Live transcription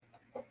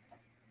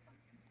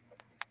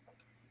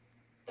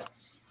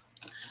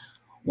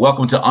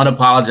Welcome to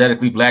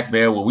Unapologetically Black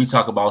Bear, where we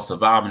talk about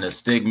surviving the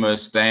stigma,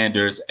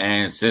 standards,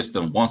 and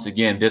system. Once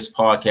again, this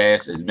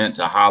podcast is meant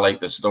to highlight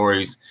the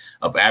stories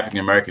of African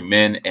American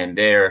men and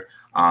their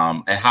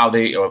and how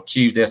they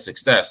achieved their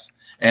success,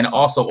 and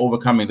also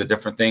overcoming the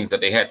different things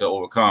that they had to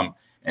overcome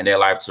in their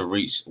life to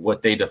reach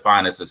what they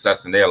define as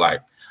success in their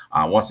life.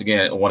 Once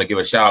again, I want to give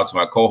a shout out to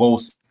my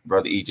co-host,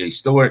 Brother EJ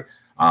Stewart,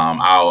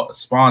 our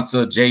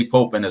sponsor, J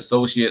Pope and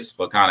Associates,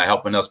 for kind of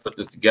helping us put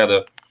this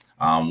together.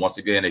 Once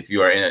again, if you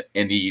are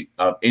in need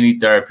of any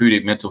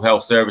therapeutic mental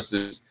health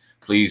services,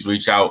 please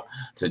reach out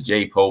to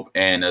J Pope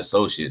and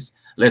Associates.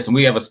 Listen,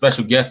 we have a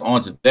special guest on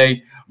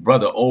today,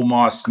 Brother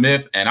Omar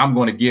Smith, and I'm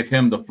going to give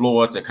him the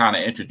floor to kind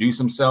of introduce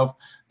himself,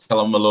 tell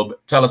us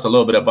a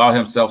little bit about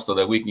himself, so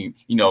that we can,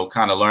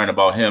 kind of learn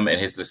about him and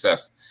his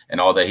success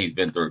and all that he's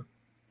been through.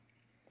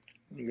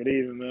 Good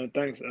evening, man.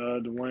 Thanks,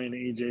 Dwayne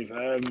and EJ,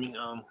 for having me.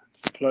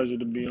 It's a pleasure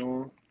to be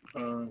on.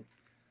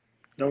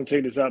 Don't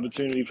take this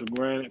opportunity for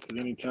granted, because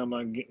anytime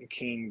I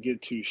can get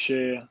to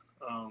share,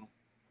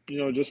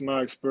 just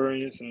my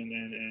experience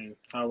and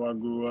how I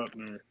grew up,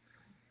 and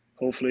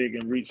hopefully it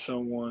can reach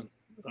someone.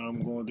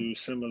 I'm going to do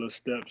similar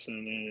steps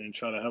and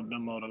try to help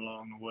them out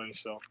along the way.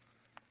 So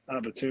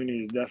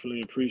opportunity is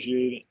definitely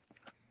appreciated.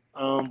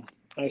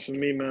 As for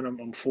me, man,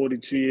 I'm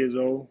 42 years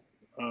old.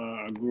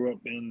 I grew up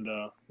in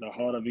the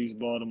heart of East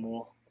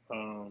Baltimore,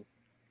 Bel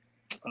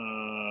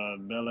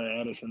Air,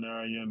 Edison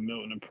area,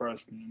 Milton and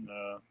Preston,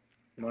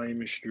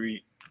 Miami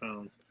Street,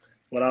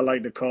 what I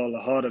like to call the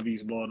heart of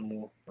East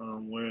Baltimore,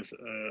 where it's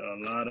a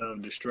lot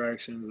of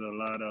distractions, a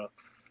lot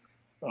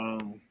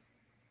of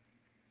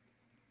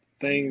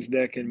things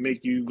that can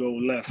make you go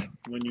left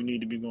when you need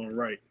to be going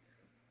right.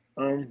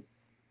 I'm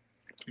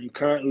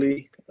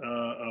currently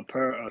a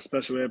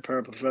special ed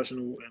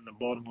paraprofessional in the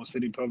Baltimore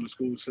City Public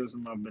School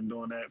System. I've been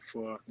doing that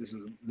for this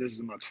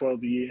is my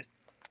 12th year.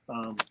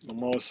 I'm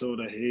also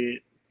the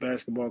head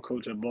basketball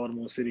coach at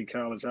Baltimore City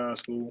College High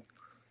School.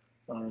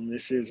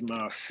 This is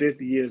my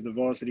 5th year as the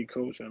varsity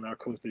coach, and I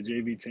coached the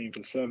JV team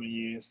for 7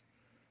 years.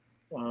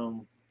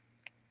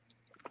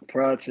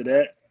 Prior to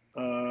that,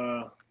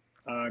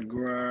 I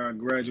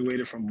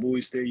graduated from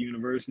Bowie State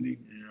University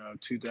in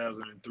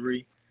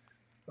 2003.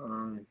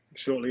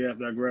 Shortly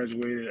after I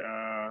graduated,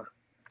 I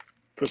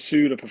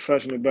pursued a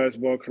professional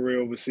basketball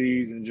career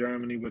overseas in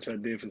Germany, which I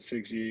did for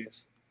 6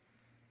 years.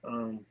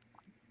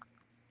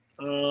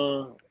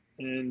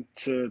 And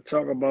to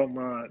talk about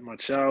my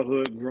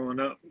childhood growing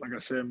up, like I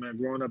said, man,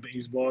 growing up in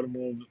East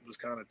Baltimore was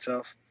kind of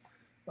tough.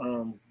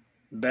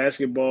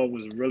 Basketball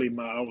was really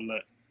my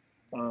outlet.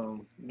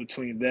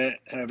 Between that,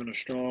 having a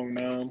strong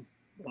mom,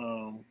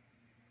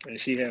 and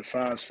she had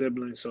 5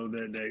 siblings, so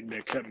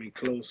that kept me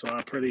close. So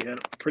I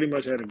pretty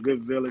much had a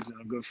good village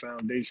and a good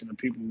foundation of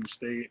people who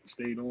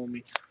stayed on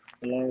me,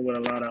 along with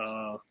a lot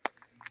of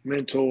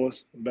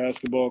mentors,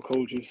 basketball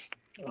coaches,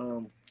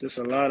 just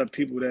a lot of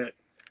people that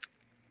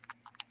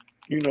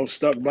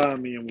stuck by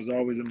me and was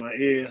always in my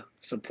ear,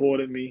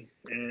 supported me,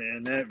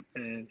 and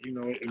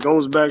it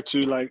goes back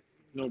to, like,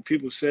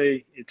 people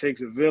say it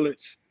takes a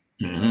village.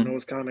 Mm-hmm. I know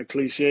it's kind of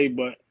cliche,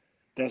 but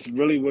that's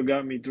really what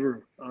got me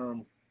through.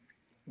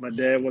 My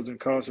dad was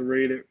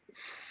incarcerated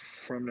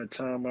from the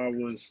time I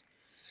want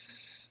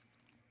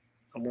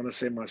to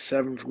say my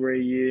 7th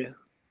grade year,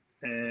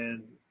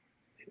 and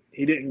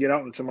he didn't get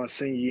out until my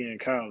senior year in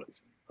college.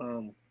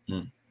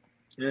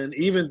 And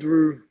even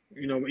through,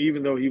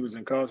 even though he was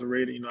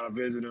incarcerated, I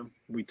visited him,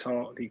 we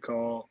talked, he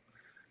called.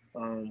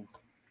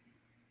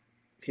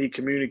 He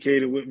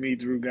communicated with me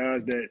through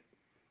guys that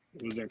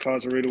was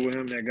incarcerated with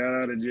him that got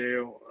out of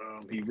jail.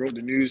 He wrote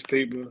the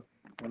newspaper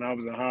when I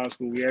was in high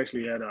school. We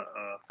actually had an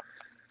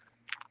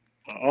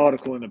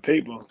article in the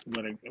paper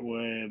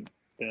when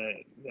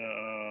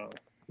the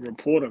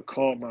reporter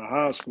called my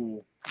high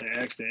school and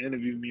asked to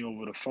interview me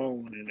over the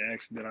phone, and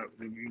asked that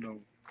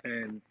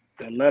and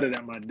the letter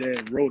that my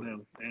dad wrote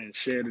him and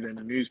shared it in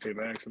the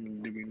newspaper, asked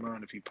him, did we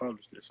mind if he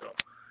published it? So,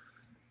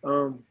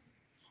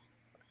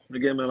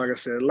 again, man, like I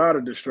said, a lot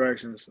of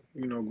distractions,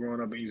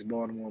 growing up in East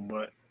Baltimore.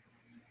 But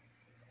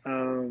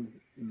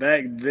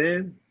back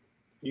then,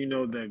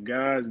 the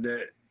guys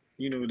that,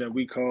 that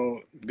we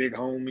call big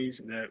homies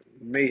that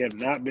may have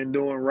not been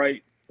doing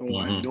right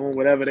or doing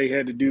whatever they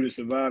had to do to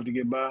survive to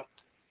get by,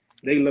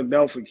 they looked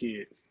out for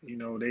kids.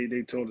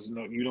 They told us,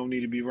 no, you don't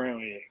need to be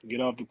around here.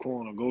 Get off the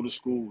corner, go to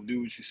school,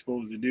 do what you're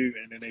supposed to do,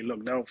 and then they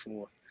looked out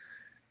for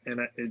it. And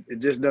it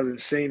just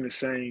doesn't seem the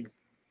same,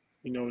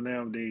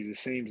 nowadays. It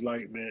seems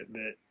like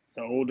that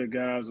the older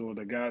guys or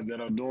the guys that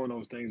are doing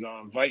those things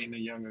are inviting the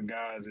younger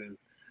guys and,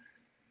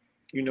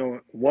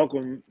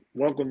 welcome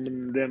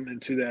them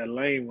into that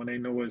lane when they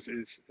know it's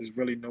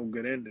really no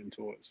good ending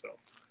to it.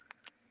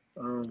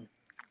 So,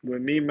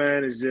 with me,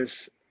 man, it's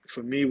just,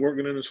 for me,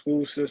 working in the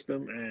school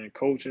system and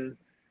coaching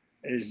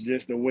is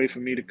just a way for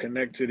me to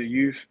connect to the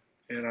youth,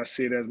 and I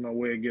see it as my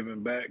way of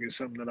giving back. It's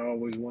something that I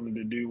always wanted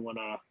to do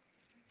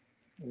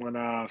when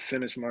I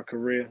finished my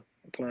career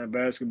playing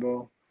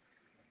basketball.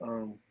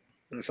 And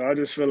so I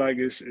just feel like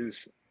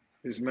it's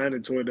it's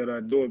mandatory that I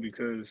do it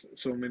because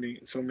so many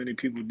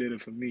people did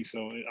it for me.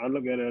 So I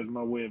look at it as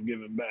my way of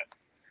giving back.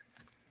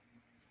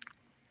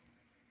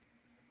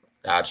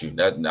 Got you.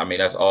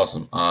 That's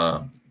awesome.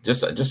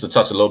 Just to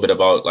touch a little bit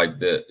about like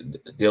the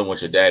dealing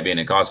with your dad being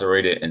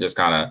incarcerated, and just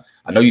kind of,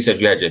 I know you said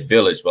you had your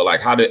village, but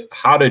like how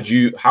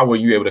were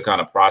you able to kind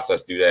of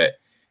process through that,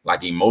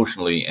 like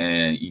emotionally,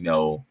 and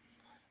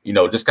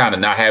just kind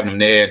of not having him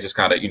there, just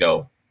kind of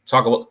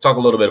talk a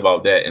little bit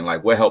about that, and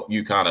like what helped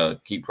you kind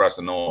of keep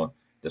pressing on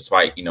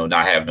despite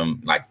not having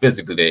him like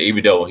physically there,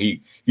 even though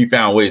he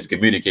found ways to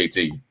communicate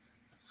to you.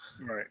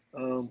 Right.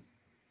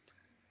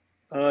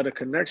 The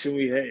connection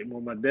we had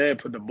when my dad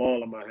put the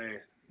ball in my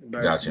hand,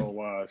 basketball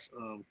wise.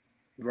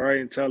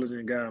 Very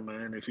intelligent guy,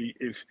 man. If you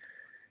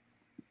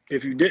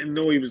didn't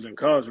know he was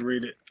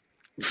incarcerated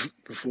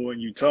before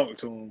and you talked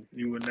to him,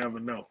 you would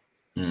never know.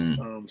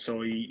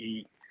 So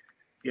he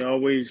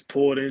always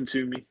poured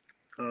into me.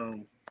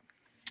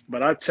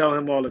 But I tell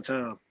him all the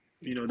time,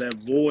 that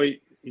void,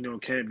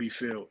 can't be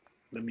filled.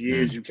 Them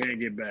years you can't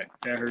get back.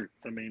 That hurt.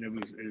 I mean,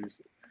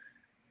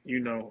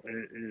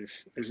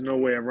 there's no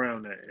way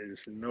around that.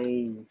 There's no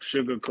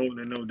sugarcoating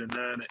and no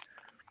denying it.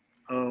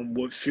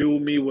 What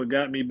fueled me, what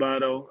got me by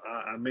though,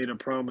 I made a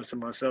promise to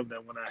myself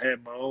that when I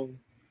had my own,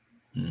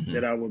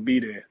 that I would be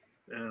there.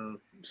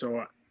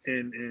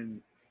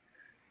 In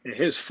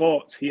his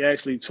faults, he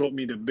actually taught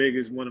me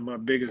one of my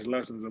biggest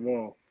lessons of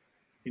all.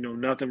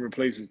 Nothing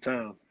replaces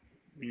time.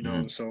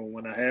 So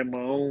when I had my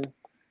own,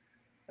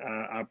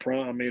 I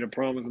made a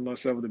promise to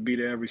myself to be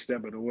there every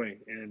step of the way.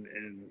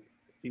 And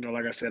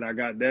like I said, I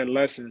got that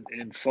lesson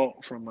in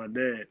fault from my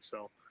dad.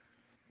 So,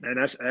 and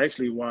that's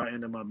actually why I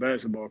ended my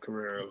basketball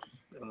career.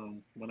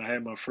 When I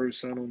had my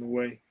first son on the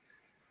way,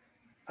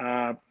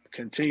 I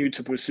continued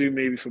to pursue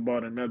maybe for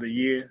about another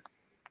year,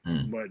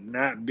 but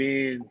not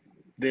being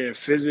there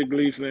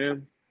physically for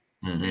him,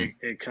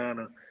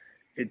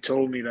 it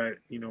told me that,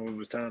 it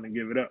was time to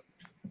give it up.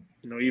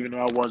 Even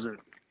though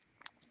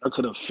I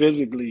could have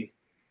physically,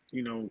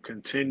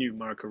 continued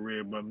my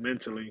career, but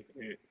mentally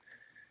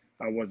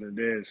I wasn't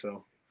there.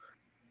 So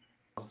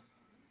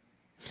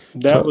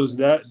that was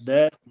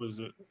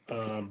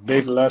a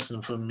big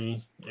lesson for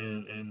me,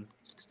 and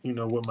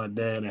with my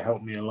dad, it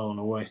helped me along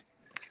the way.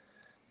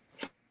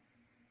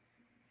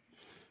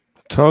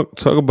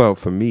 Talk about,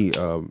 for me,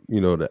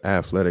 the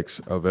athletics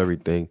of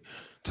everything.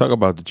 Talk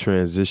about the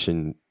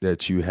transition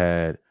that you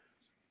had,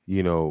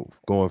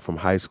 going from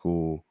high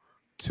school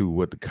to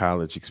what the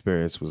college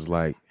experience was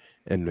like,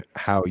 and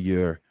how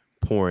you're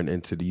pouring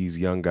into these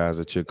young guys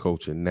that you're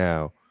coaching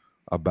now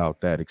about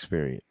that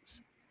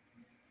experience.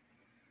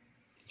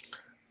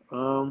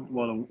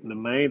 Well, the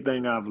main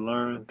thing I've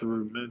learned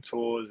through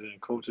mentors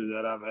and coaches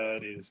that I've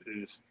had is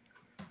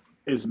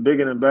it's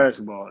bigger than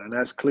basketball, and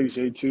that's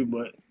cliche too.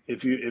 But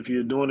if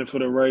you're doing it for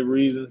the right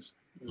reasons,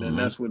 then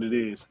that's what it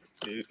is.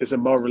 It's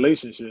about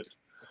relationships,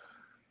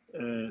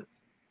 and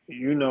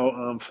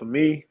for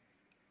me,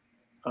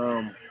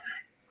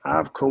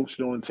 I've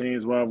coached on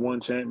teams where I've won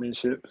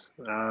championships.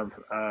 I've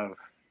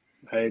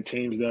had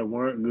teams that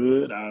weren't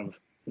good. I've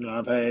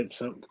had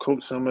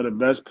coached some of the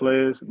best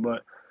players,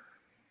 but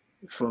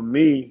for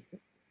me,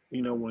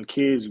 when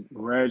kids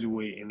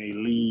graduate and they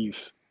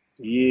leave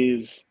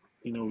years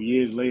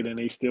later, and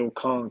they still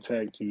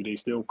contact you, they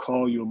still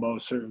call you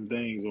about certain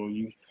things, or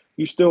you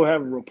still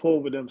have a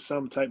rapport with them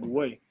some type of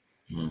way,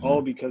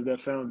 all because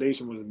that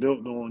foundation was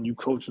built on you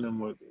coaching them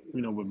with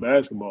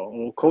basketball,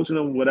 or coaching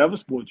them whatever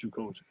sport you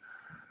coach.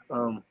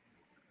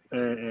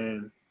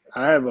 And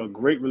I have a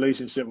great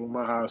relationship with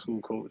my high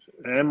school coach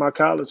and my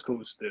college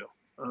coach still.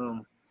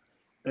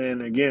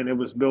 And again, it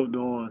was built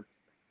on,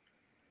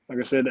 like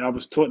I said, I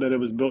was taught that it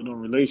was built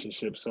on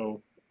relationships.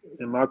 So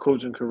in my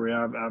coaching career,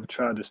 I've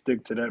tried to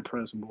stick to that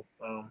principle.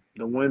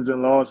 The wins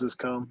and losses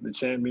come, the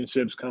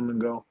championships come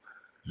and go.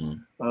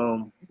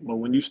 But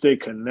when you stay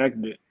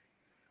connected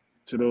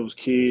to those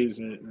kids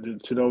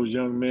and to those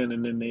young men,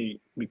 and then they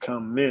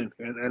become men,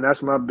 and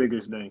that's my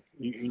biggest thing.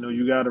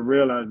 You got to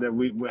realize that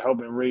we're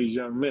helping raise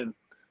young men,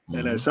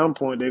 and at some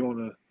point they're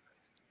gonna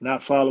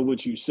not follow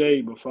what you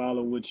say, but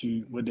follow what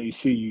they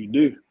see you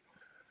do.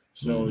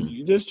 So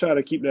you just try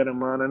to keep that in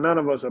mind. And none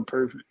of us are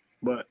perfect,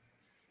 but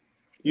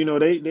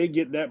they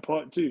get that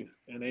part too,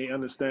 and they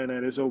understand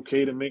that it's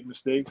okay to make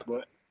mistakes,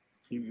 but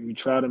you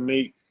try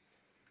to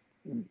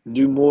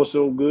do more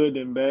so good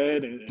than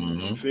bad,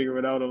 and figure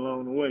it out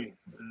along the way.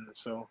 And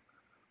so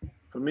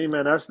for me,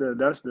 man, that's the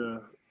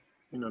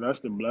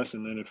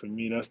blessing in it for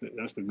me. That's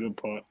the good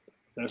part.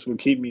 That's what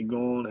keep me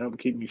going, help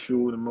keep me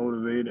fueled and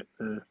motivated.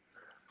 And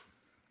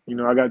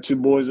I got two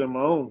boys of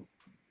my own.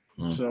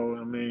 So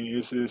I mean,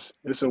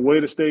 it's a way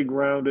to stay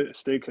grounded,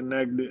 stay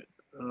connected,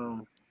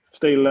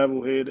 stay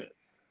level headed,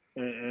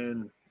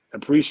 and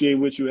appreciate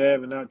what you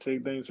have and not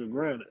take things for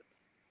granted.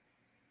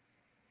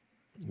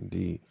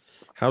 Indeed.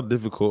 How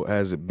difficult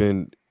has it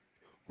been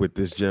with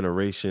this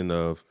generation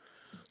of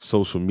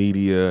social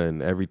media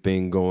and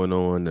everything going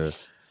on to,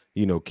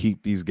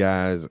 keep these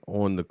guys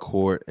on the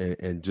court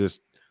and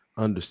just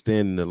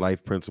understanding the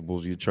life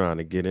principles you're trying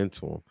to get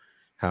into them?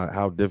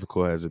 How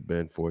difficult has it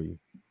been for you?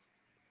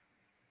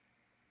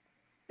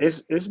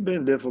 It's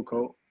been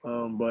difficult,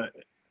 but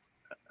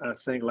I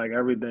think like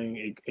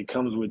everything, it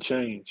comes with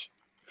change.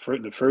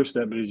 The first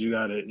step is you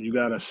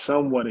gotta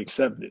somewhat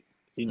accept it.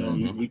 You know,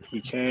 Mm-hmm.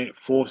 we can't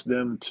force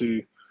them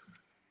to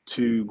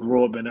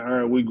grow up in the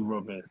era we grew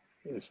up in.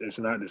 It's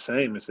not the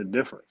same. It's a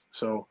difference.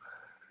 So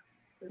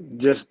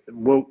just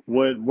what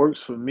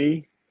works for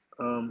me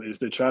is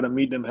to try to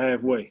meet them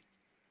halfway.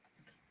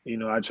 You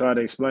know, I try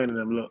to explain to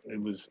them, look, it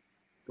was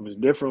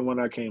different when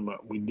I came up.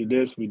 We did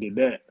this, we did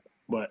that,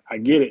 but I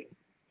get it.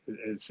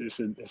 It's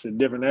a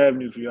different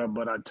avenue for y'all.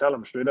 But I tell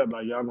them straight up,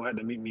 like y'all gonna have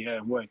to meet me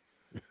halfway.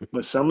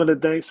 But some of the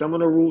things, some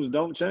of the rules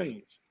don't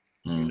change.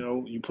 You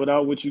know, you put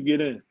out what you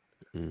get in.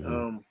 Mm-hmm.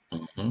 Um,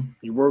 Mm-hmm.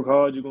 you work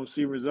hard, you're gonna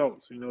see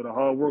results. You know, the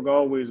hard work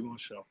always gonna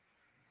show.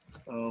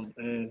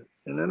 And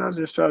then I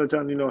just try to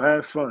tell them,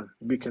 have fun,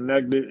 be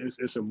connected.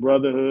 It's a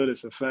brotherhood,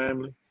 it's a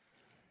family,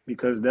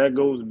 because that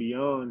goes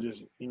beyond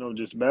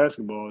just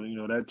basketball. You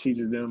know, that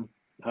teaches them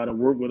how to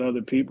work with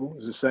other people.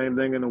 It's the same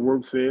thing in the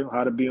work field,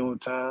 how to be on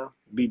time,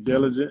 be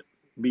diligent,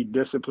 be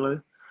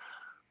disciplined.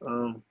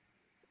 Um,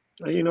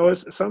 and,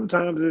 it's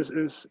sometimes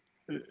it's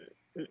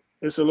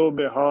a little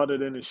bit harder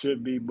than it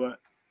should be, but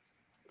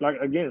like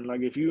again,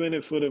 like if you in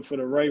it for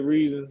the right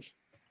reasons,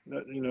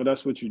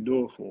 that's what you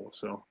do it for.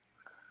 So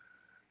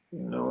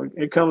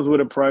it comes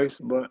with a price,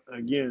 but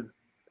again,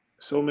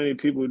 so many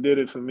people did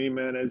it for me,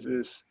 man.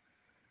 It's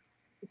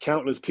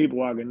countless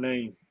people I can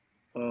name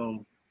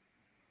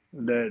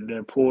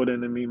that poured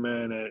into me,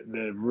 man.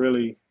 That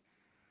really,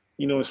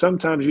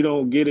 sometimes you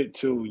don't get it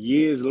till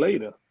years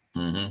later.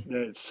 Mm-hmm.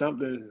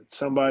 That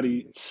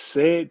somebody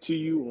said to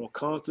you or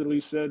constantly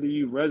said to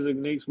you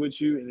resonates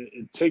with you, and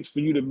it takes for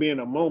you to be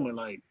in a moment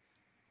like,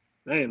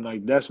 damn,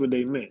 like that's what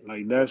they meant.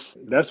 Like that's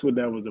what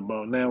that was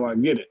about. Now I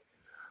get it.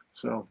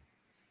 So,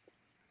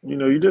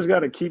 you just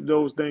got to keep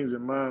those things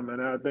in mind,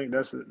 man. I think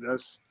that's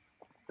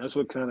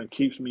what kind of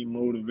keeps me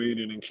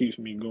motivated and keeps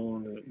me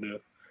going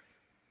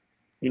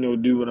to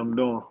do what I'm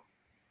doing.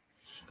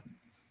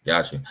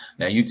 Gotcha.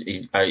 Now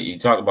you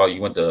talk about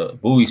you went to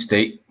Bowie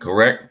State,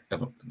 correct?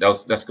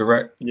 That's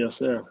correct. Yes,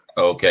 sir.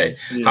 Okay.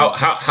 Yeah.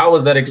 How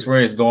was that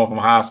experience going from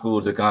high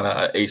school to kind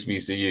of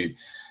HBCU,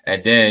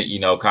 and then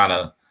kind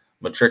of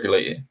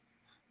matriculating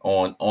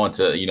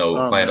onto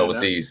Oh playing man,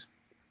 overseas?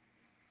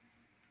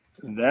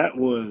 that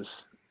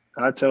was.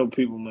 I tell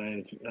people,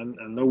 man,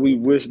 I know we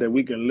wish that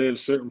we could live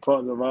certain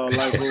parts of our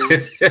life over.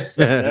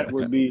 that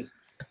would be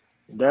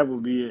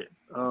it.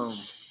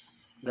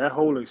 That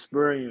whole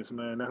experience,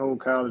 man, that whole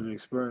college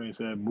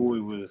experience at Bowie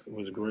was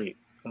great.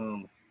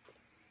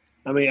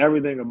 I mean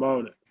everything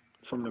about it,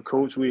 from the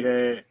coach we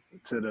had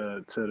to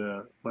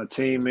the my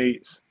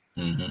teammates,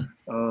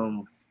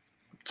 Mm-hmm.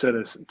 to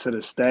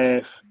the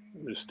staff,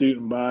 the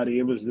student body.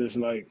 It was just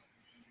like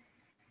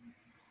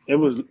it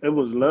was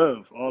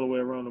love all the way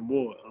around the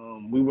board.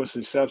 We were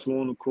successful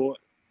on the court.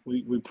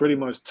 We pretty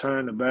much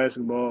turned the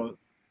basketball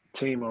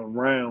team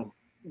around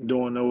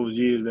during those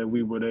years that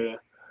we were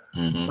there.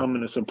 Mm-hmm.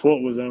 And the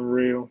support was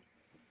unreal.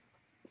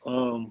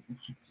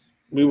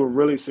 We were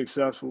really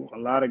successful. A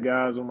lot of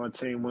guys on my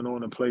team went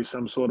on to play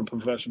some sort of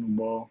professional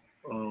ball,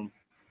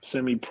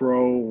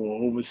 semi-pro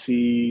or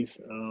overseas.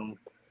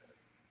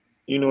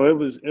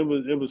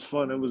 It was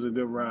fun. It was a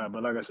good ride.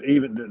 But like I said,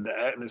 even the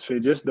atmosphere,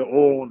 just the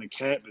awe on the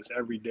campus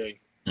every day.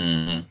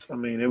 Mm-hmm. I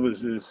mean, it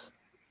was just,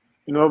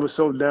 it was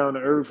so down to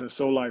earth and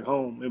so like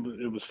home.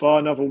 It was far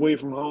enough away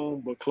from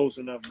home, but close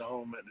enough to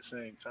home at the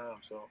same time.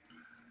 So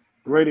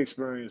great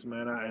experience,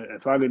 man.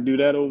 If I could do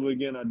that over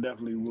again, I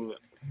definitely would.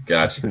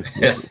 Gotcha.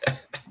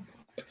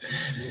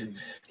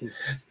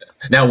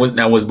 Now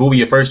was Bowie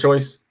your first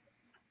choice?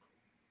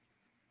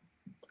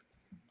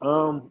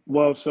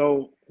 Well,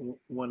 so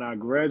when I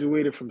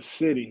graduated from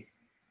City,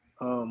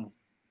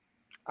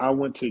 I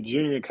went to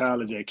junior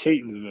college at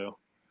Catonsville.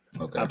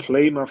 Okay. I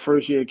played my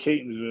first year at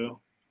Catonsville,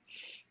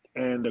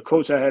 and the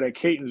coach I had at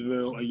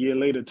Catonsville a year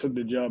later took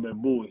the job at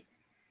Bowie.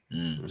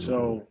 Mm-hmm.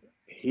 So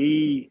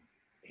he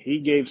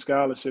gave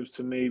scholarships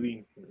to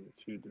maybe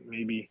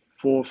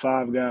 4 or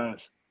 5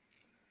 guys.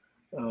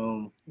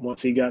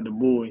 Once he got to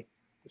Bowie,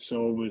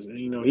 so it was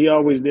he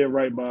always did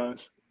right by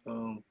us.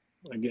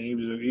 Again,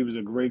 he was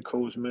a great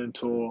coach,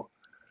 mentor.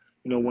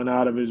 Went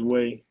out of his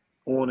way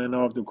on and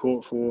off the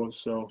court for us.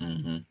 So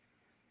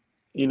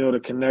Mm-hmm. the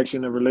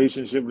connection, the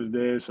relationship was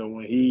there. So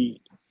when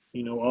he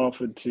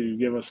offered to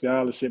give us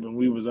scholarship, and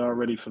we was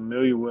already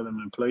familiar with him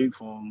and played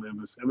for him,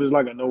 it was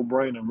like a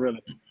no-brainer,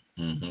 really.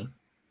 Mm-hmm.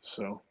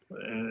 So,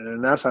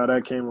 and that's how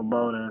that came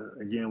about.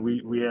 And again,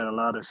 we had a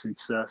lot of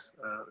success.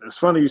 It's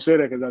funny you say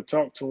that, because I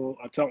talked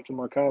to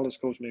my college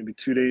coach maybe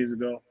 2 days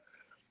ago.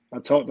 I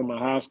talked to my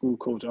high school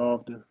coach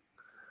often.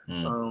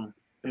 Mm-hmm.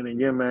 And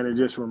again, man, it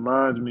just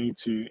reminds me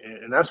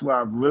and that's where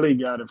I really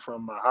got it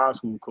from my high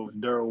school coach,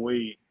 Daryl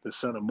Wade, the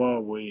son of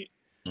Bob Wade.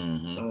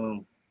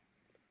 Mm-hmm.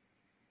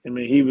 I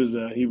mean, he was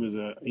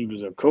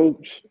a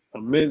coach, a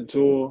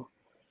mentor.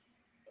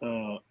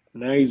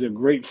 Now he's a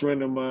great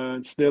friend of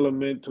mine, still a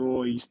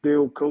mentor. He's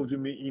still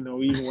coaching me,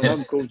 even when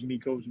I'm coaching, he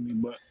coaching me.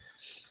 But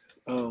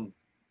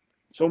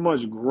so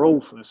much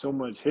growth and so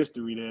much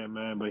history there,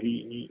 man. But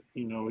he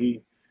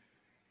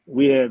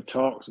we have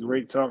talks,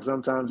 great talks.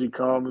 Sometimes he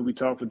called me, we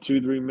talk for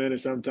 2-3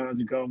 minutes. Sometimes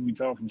he called me, we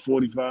talk for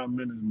 45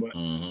 minutes.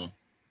 But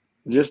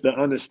just to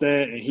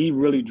understand, and he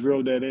really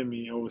drilled that in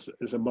me.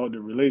 It's about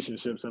the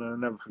relationships, and I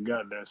never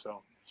forgot that.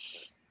 So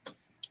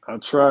I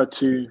try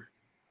to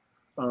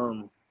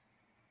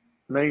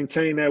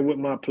maintain that with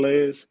my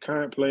players,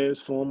 current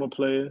players, former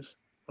players,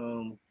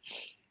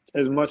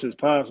 as much as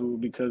possible,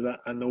 because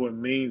I know it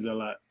means a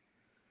lot.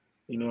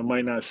 You know, it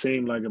might not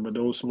seem like it, but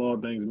those small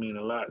things mean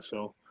a lot.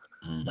 So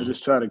I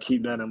just try to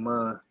keep that in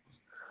mind.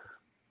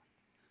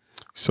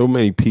 So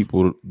many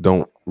people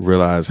don't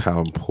realize how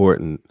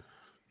important,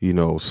 you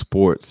know,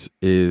 sports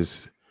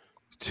is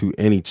to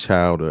any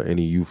child or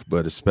any youth,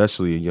 but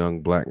especially a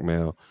young black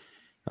male,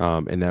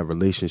 and that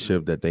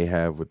relationship that they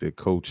have with their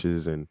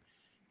coaches and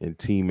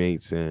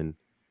teammates. And,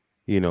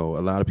 you know,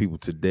 a lot of people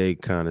today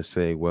kind of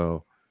say,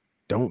 well,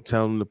 don't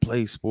tell them to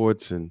play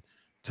sports and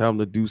tell them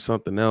to do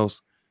something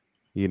else.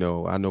 You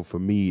know, I know for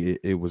me,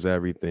 it was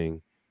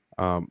everything.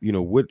 You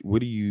know, what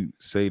do you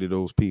say to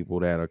those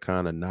people that are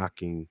kind of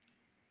knocking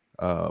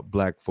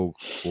black folk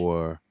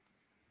for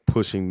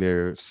pushing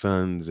their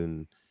sons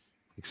and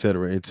et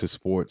cetera into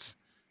sports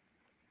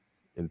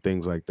and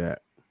things like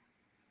that?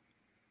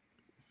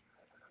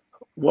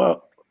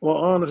 Well,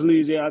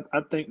 honestly, yeah,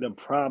 I think the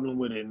problem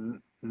with it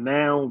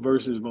now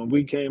versus when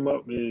we came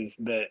up is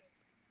that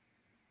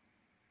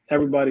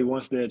everybody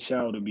wants their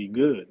child to be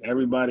good.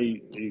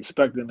 Everybody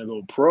expects them to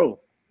go pro,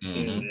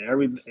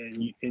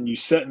 and you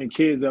setting the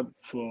kids up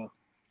for,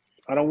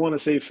 I don't want to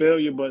say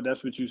failure, but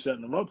that's what you're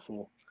setting them up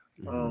for.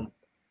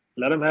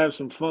 Let them have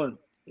some fun.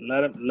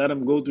 Let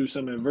them go through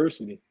some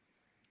adversity.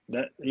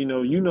 That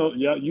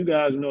you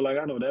guys know, like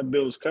I know, that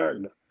builds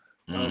character.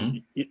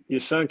 Your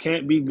son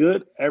can't be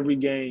good every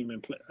game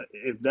and play.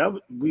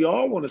 We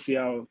all want to see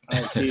our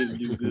kids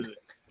do good.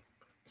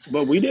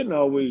 But we didn't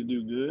always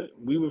do good.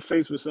 We were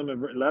faced with some.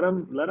 Let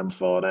them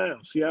fall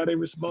down. See how they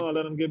respond.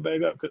 Let them get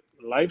back up. 'Cause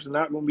life's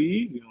not going to be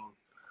easy on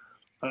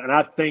them. And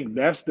I think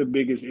that's the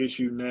biggest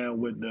issue now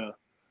with the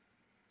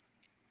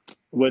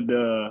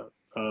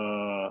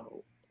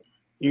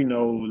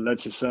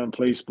let your son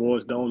play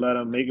sports. Don't let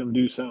him, make him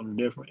do something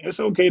different. It's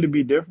okay to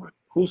be different.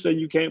 Who said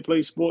you can't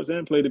play sports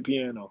and play the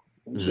piano?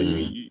 Who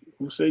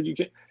said you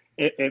can't?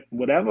 And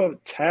whatever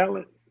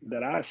talent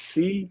that I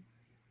see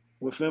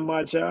within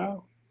my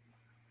child,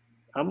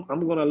 I'm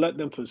gonna let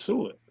them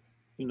pursue it.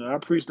 You know, I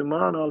preach to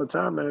mine all the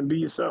time, man. Be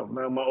yourself.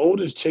 Now, my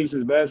oldest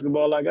chases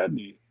basketball like I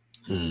did.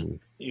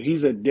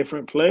 He's a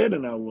different player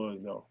than I was,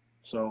 though.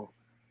 So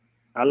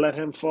I let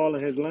him fall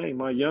in his lane.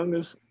 My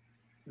youngest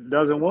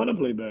doesn't want to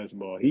play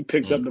basketball. He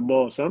picks up the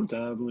ball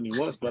sometimes when he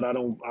wants, but I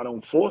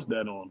don't force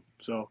that on him.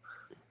 So,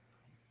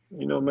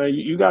 you know, man,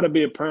 you got to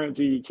be a parent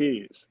to your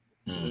kids.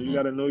 You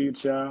got to know your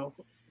child.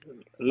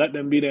 Let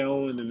them be their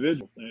own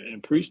individual,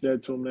 and preach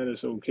that to them, that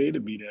it's okay to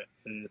be that.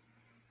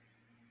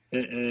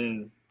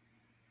 And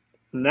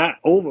not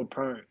over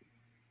parent,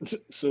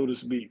 so to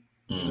speak.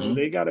 You know,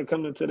 they got to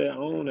come into their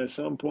own at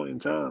some point in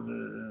time.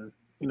 And,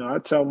 you know, I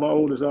tell my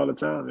oldest all the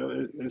time, you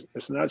know,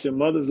 it's not your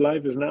mother's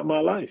life. It's not my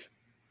life.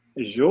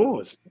 It's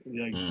yours.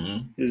 Like,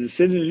 the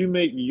decisions you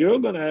make, you're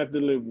going to have to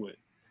live with.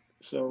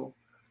 So,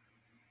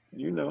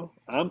 you know,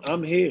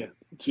 I'm here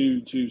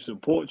to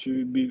support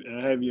you,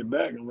 and have your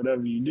back and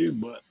whatever you do.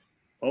 But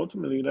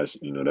ultimately, that's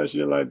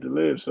your life to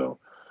live. So,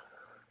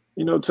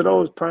 you know, to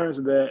those parents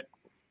that,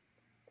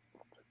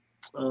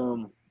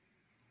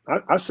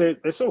 I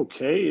said it's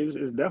okay.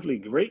 It's definitely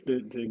great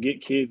to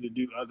get kids to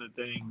do other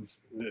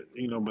things that,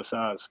 you know,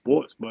 besides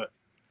sports. But,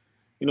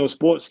 you know,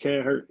 sports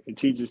can't hurt. It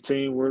teaches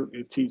teamwork.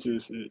 It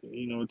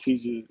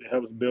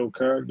helps build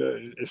character.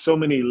 It's so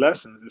many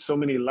lessons. There's so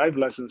many life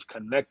lessons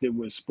connected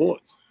with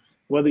sports.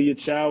 Whether your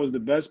child is the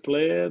best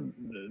player,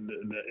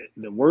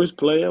 the worst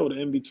player, or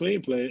the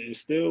in-between player, it's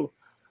still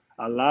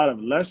a lot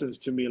of lessons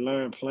to be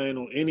learned playing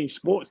on any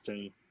sports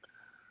team.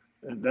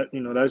 And that,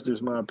 you know, that's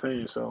just my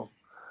opinion. So.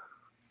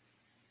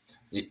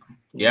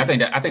 Yeah,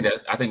 I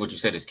think what you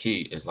said is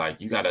key. Is like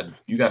you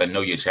gotta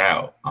know your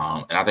child,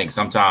 and I think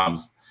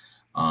sometimes,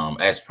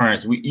 as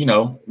parents, we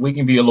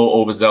can be a little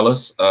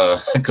overzealous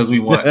because we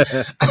want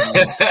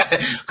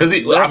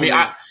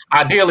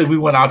ideally we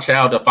want our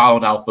child to follow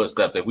in our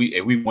footsteps if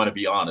we want to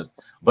be honest.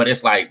 But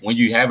it's like when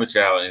you have a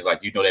child and it's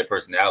like, you know, their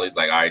personality is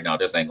like, all right, no,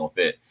 this ain't gonna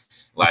fit.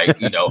 Like,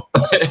 you know,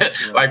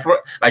 like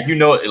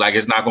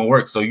it's not gonna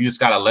work. So you just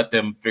gotta let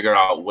them figure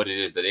out what it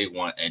is that they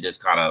want and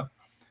just kind of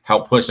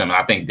help push them. And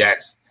I think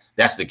that's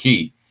the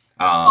key.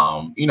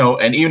 You know,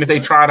 and even if they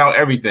tried out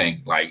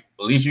everything, like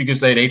at least you can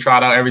say they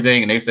tried out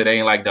everything and they said they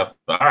ain't like nothing.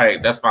 All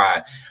right, that's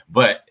fine.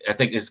 But I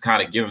think it's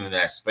kind of giving them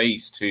that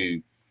space to,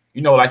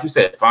 you know, like you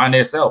said, find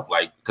their self.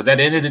 Like, because at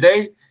the end of the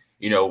day,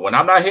 you know, when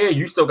I'm not here,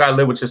 you still got to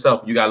live with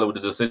yourself. You got to live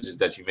with the decisions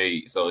that you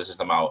made. So it's just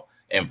about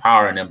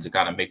empowering them to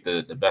kind of make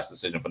the best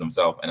decision for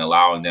themselves and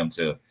allowing them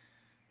to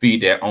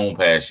feed their own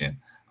passion.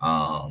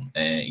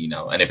 And, you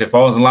know, and if it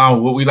falls in line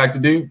with what we like to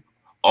do,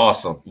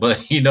 awesome.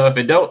 But, you know, if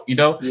it don't, you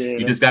know,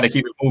 you just got to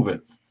keep it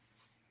moving.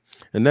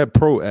 And that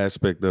pro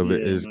aspect of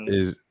it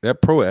is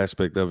that pro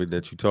aspect of it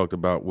that you talked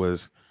about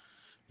was,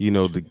 you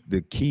know,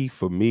 the key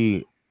for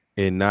me,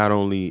 and not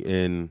only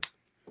in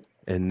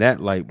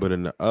that light, but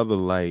in the other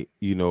light,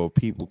 you know,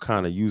 people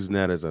kind of using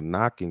that as a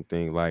knocking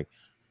thing. Like,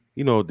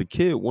 you know, the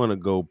kid want to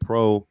go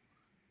pro,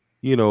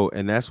 you know,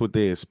 and that's what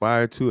they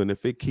aspire to. And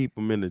if it keep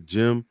them in the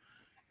gym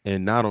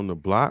and not on the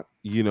block,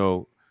 you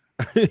know,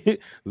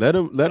 let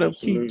him keep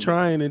Absolutely.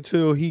 trying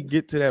until he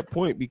get to that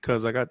point.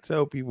 Because like I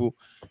tell people,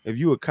 if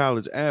you a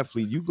college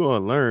athlete, you're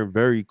gonna learn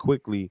very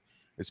quickly,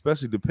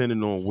 especially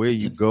depending on where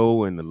you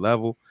go and the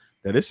level,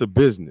 that it's a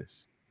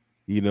business,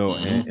 you know,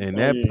 and Oh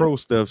that yeah, pro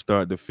stuff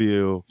start to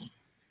feel,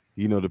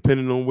 you know,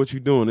 depending on what you're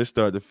doing, it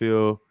start to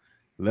feel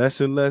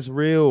less and less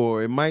real,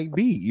 or it might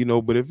be, you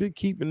know. But if it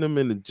keeping them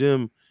in the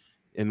gym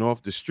and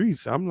off the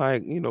streets, I'm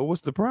like, you know,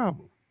 what's the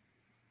problem?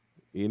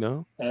 You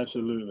know?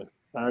 absolutely.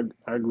 I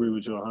agree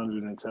with you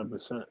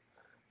 110%.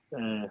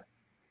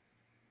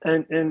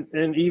 And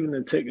and even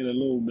to take it a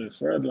little bit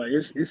further, like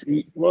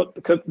well,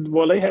 because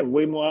they have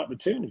way more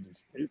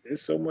opportunities.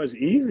 It's so much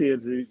easier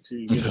to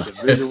get a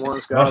Division I Oh,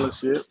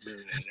 scholarship,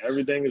 and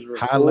everything is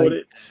recorded,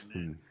 highlights.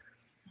 and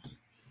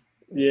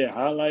yeah,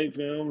 highlight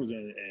films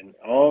and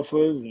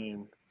offers,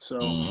 and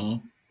so Mm-hmm.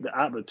 the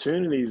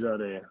opportunities are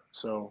there.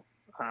 So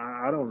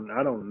I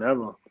don't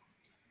never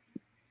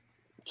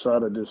try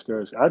to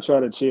discourage. I try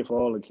to cheer for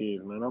all the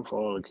kids, man. I'm for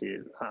all the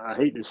kids. I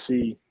hate to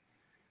see,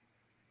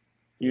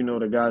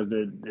 the guys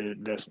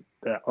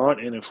that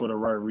aren't in it for the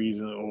right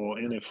reason, or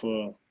in it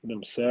for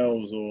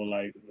themselves, or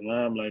like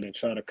limelight, and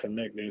try to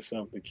connect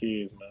themselves to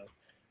kids, man.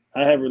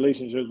 I have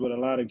relationships with a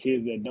lot of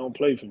kids that don't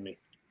play for me,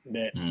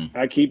 that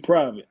I keep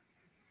private,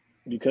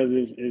 because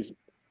it's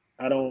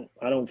I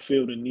don't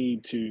feel the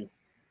need to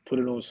put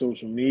it on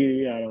social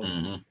media. I don't.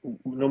 Mm-hmm.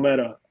 No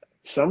matter,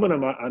 some of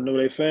them I know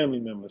they family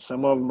members.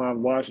 Some of them I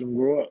watched them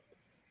grow up.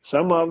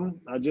 Some of them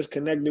I just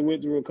connected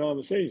with through a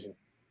conversation.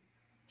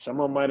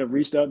 Someone might have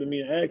reached out to me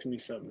and asked me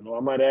something, or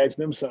I might ask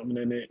them something,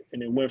 and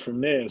it went from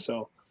there.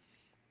 So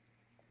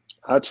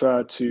I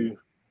try to,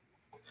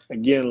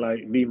 again,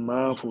 like, be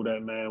mindful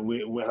that, man,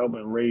 we're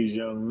helping raise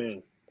young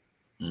men.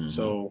 Mm-hmm.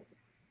 So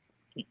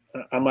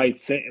I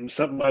might think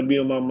something might be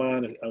on my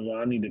mind. Well,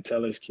 I need to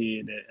tell this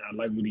kid that I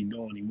like what he's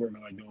doing. He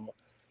working like doing.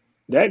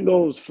 That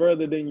goes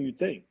further than you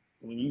think.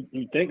 When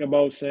you think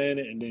about saying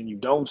it and then you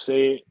don't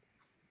say it,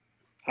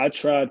 I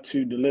try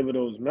to deliver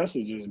those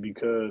messages,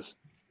 because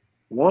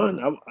one,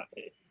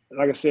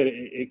 like I said,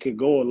 it could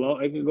go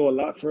along. It could go a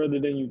lot further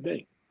than you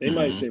think. They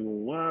might Mm-hmm. say, "Well,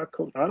 why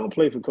coach? I don't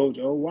play for Coach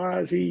O. Why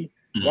is he?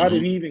 Why Mm-hmm.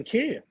 did he even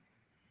care?"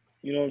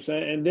 You know what I'm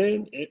saying? And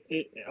then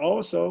it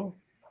also,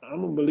 I'm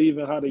gonna believe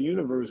in how the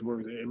universe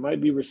works. It might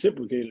be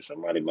reciprocated.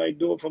 Somebody might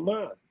do it for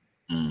mine,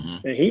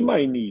 Mm-hmm. and he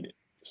might need it.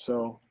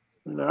 So,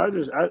 it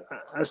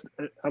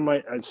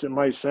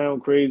might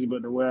sound crazy,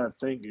 but the way I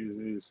think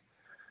is,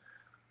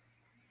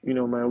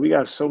 man, we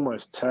got so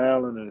much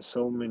talent and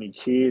so many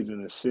kids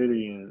in the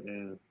city,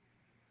 and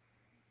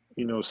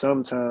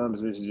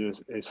sometimes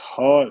it's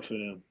hard for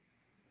them.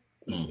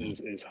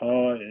 Mm-hmm. It's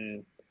hard,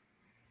 and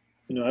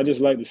I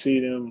just like to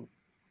see them,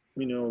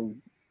 you know,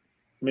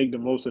 make the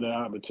most of their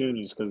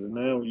opportunities, because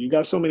now you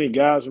got so many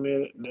guys from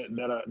there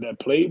that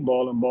played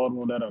ball in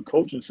Baltimore that are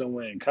coaching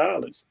somewhere in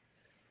college,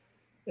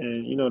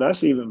 and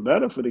that's even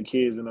better for the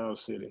kids in our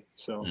city.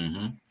 So,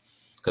 Mm-hmm.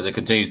 Because it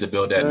continues to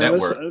build that man,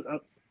 network.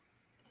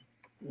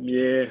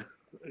 yeah,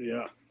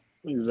 yeah,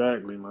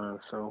 exactly, man.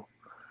 So,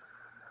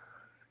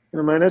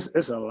 man,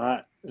 it's a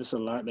lot. It's a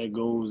lot that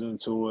goes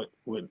into it,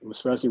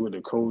 especially with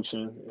the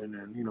coaching, and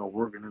then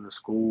working in the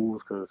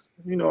schools, because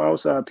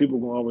outside people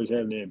gonna always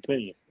have their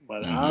opinion.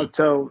 But Mm-hmm. I'll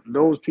tell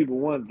those people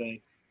one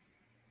thing: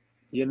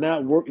 you're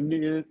not working.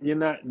 You're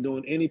not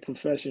doing any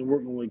profession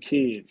working with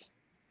kids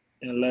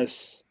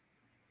unless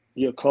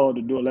you're called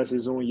to do it, unless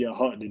it's on your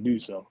heart to do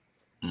so.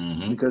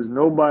 Mm-hmm. Because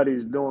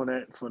nobody's doing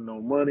that for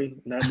no money.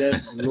 Not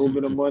that little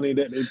bit of money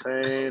that they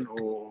paying,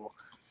 or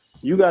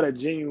you gotta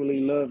genuinely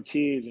love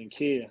kids and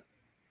care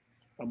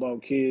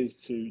about kids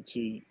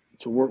to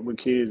work with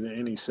kids in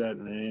any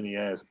setting, in any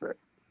aspect.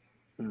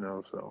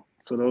 So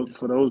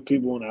for those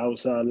people on the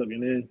outside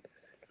looking in,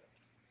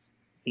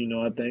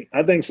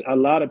 I think a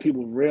lot of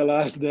people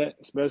realize that,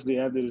 especially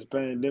after this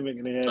pandemic,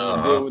 and they had to deal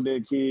Uh-huh. with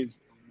their kids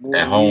more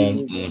At than home.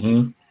 usual. But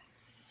Mm-hmm.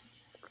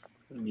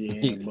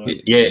 yeah,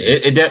 but Yeah,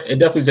 it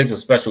definitely takes a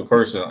special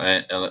person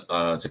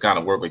to kind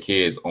of work with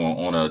kids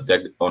on a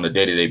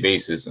day-to-day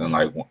basis, and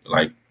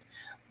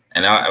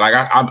and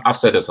I've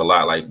said this a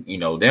lot, like they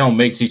don't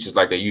make teachers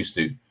like they used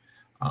to.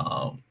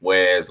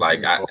 Whereas,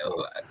 like No.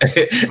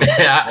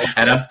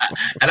 and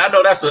I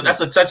know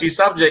that's a touchy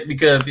subject,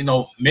 because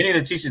many of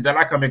the teachers that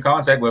I come in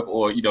contact with,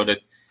 or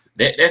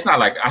that's not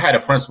like, I had a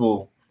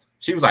principal.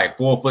 She was like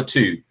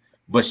 4'2",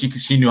 but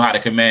she knew how to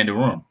command the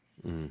room,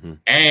 Mm-hmm.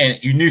 and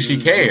you knew she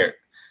mm-hmm, cared.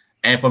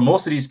 And for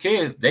most of these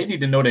kids, they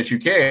need to know that you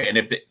care, and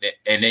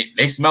if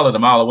they smell it a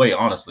mile away,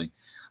 honestly.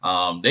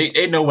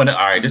 They know when all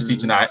right, this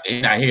teacher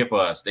mm-hmm, not here for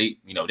us. They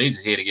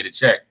just here to get a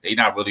check. They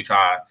not really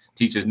trying to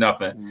teach us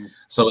nothing. mm-hmm.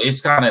 So it's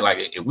kind of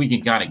like, if we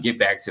can kind of get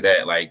back to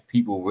that, like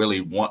people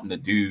really wanting to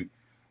do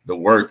the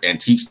work and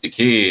teach the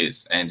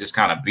kids and just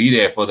kind of be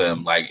there for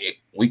them,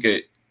 like we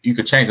could you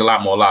could change a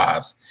lot more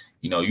lives.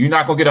 You know, you're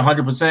not gonna get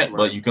 100%,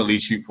 but you can at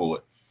least shoot for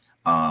it.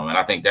 And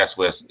I think that's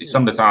where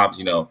some of the times,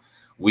 you know,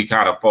 we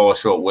kind of fall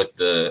short with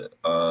the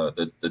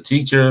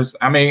teachers.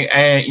 I mean,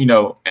 and you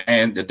know,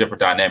 and the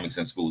different dynamics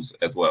in schools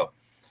as well.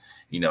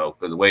 You know,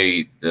 because the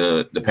way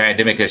the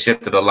pandemic has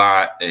shifted a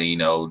lot, and you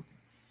know,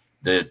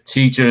 the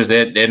teachers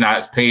they're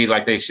not paid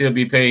like they should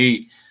be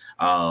paid.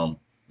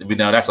 You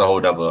know, that's a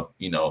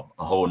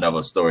whole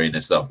nother story in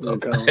itself, though.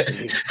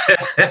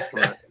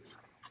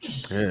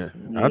 Yeah,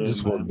 I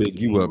just want to big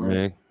you up,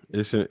 man.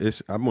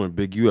 I want to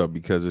big you up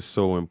because it's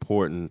so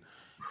important,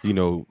 you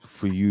know,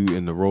 for you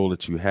in the role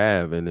that you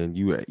have, and then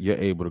you're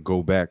able to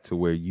go back to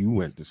where you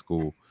went to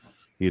school.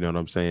 You know what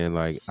I'm saying?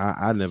 Like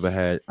I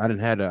didn't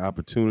have the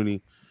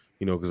opportunity,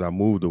 you know, because I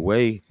moved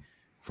away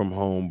from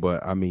home.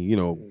 But I mean, you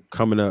know,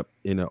 coming up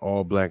in an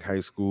all black high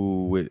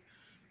school with,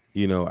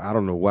 you know, I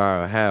don't know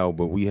why or how,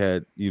 but we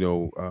had, you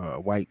know, a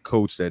white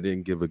coach that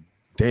didn't give a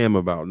damn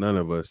about none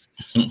of us.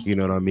 You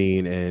know what I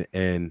mean?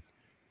 And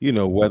you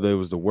know, whether it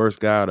was the worst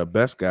guy or the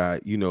best guy,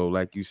 you know,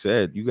 like you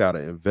said, you got to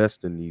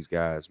invest in these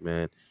guys,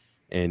 man.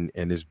 And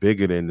it's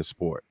bigger than the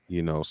sport,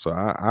 you know. So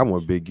I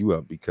want to big you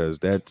up because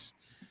that's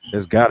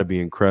got to be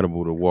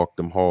incredible to walk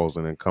them halls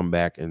and then come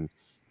back and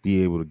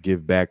be able to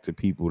give back to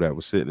people that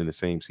were sitting in the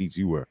same seats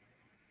you were.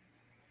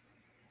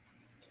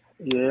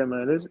 Yeah,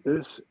 man,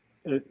 it's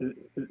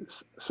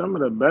some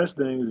of the best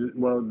things.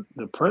 Well,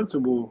 the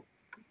principal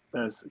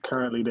that's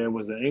currently there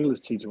was an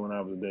English teacher when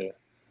I was there.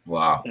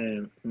 Wow.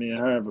 And me and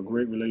her have a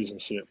great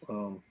relationship.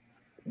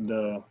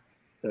 The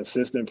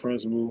assistant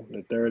principal,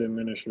 the third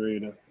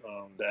administrator,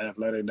 the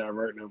athletic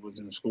director was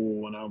in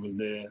school when I was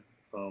there.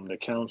 The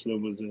counselor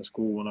was in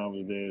school when I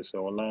was there.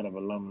 So a lot of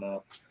alumni.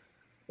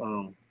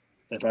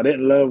 If I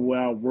didn't love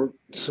where I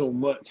worked so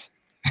much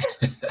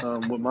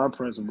with my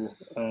principal,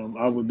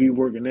 I would be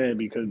working there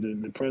because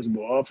the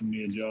principal offered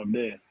me a job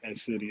there at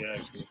City,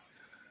 actually.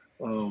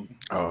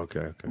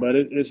 Okay. But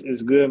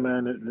it's good,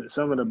 man.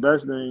 Some of the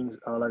best things,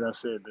 like I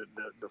said,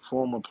 the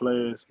former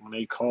players when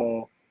they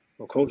call,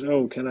 well, Coach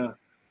O,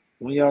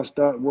 when y'all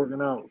start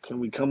working out, can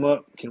we come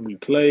up? Can we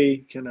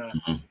play? Can I?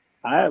 Mm-hmm.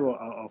 I have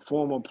a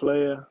former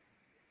player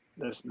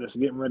that's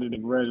getting ready to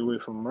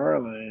graduate from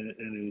Maryland,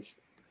 and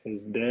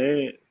his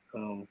dad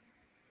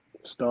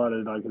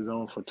started like his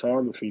own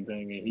photography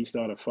thing, and he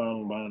started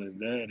following behind his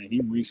dad, and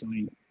he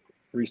recently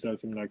reached out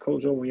to me like,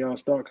 Coach O, when y'all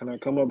start, can I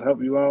come up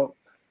help you out?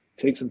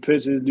 Take some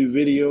pictures, do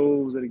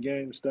videos of the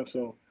game stuff.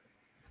 So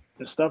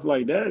and stuff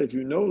like that, if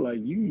you know, like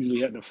you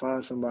usually have to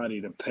find somebody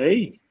to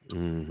pay.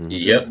 Mm-hmm.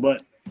 Yep.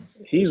 But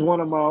he's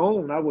one of my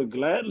own. I would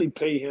gladly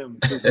pay him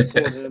to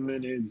support him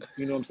in his,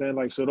 you know what I'm saying?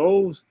 Like, so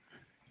those,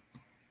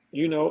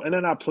 you know, and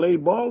then I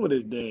played ball with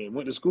his dad,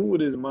 went to school with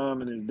his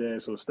mom and his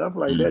dad. So stuff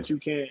like that, you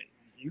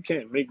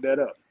can't make that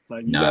up.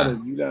 Like you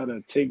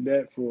gotta take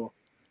that for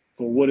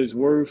what it's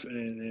worth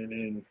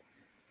and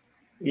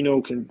you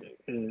know, can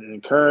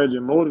encourage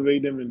and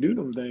motivate them to do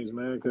them things,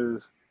 man.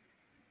 Because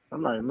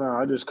I'm like,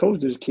 I just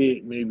coached this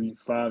kid maybe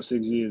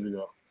 5-6 years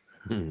ago.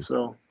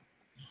 So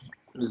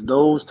it's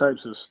those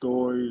types of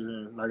stories,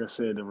 and like I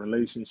said, the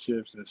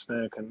relationships and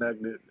staying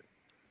connected.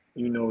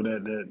 You know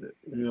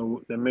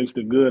that makes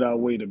the good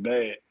outweigh the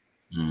bad,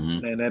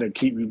 and that'll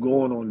keep you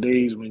going on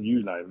days when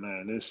you like,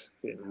 man, this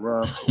getting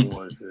rough,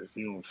 or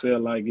you don't feel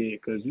like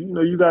it, because you know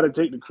you got to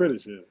take the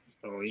criticism.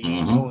 So he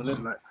ain't doing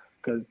it like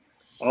because.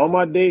 All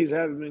my days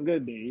haven't been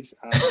good days.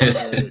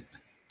 I've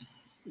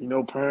you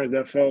know, parents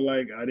that felt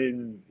like I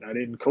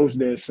didn't coach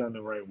their son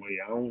the right way.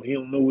 He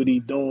don't know what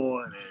he's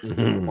doing,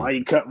 and why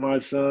he cut my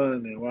son,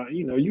 and why,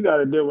 you know, you got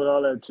to deal with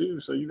all that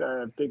too. So you got to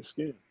have thick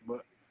skin.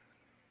 But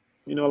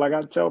you know, like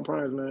I tell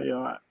parents, man,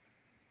 yo,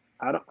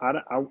 I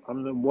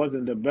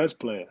wasn't the best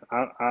player.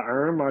 I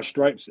earned my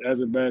stripes as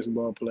a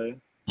basketball player.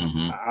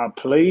 I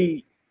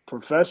played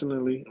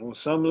professionally on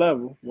some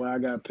level where I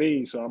got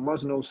paid, so I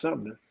must know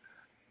something.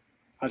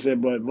 I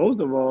said, but most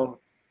of all,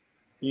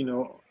 you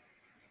know,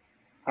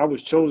 I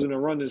was chosen to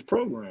run this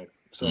program.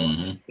 So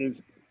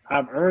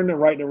I've earned the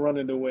right to run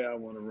it the way I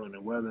want to run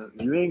it. Whether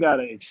you ain't got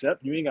to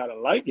accept, you ain't got to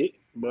like it,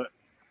 but,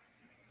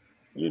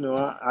 you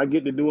know, I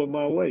get to do it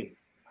my way.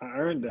 I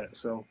earned that.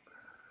 So,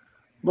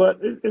 but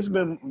it's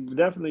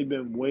definitely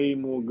been way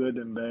more good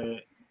than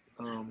bad.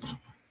 And,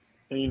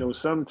 you know,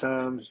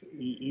 sometimes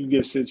you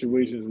get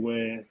situations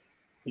where,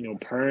 you know,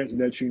 parents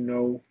that you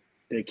know,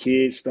 their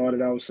kids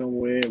started out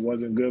somewhere, it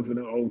wasn't good for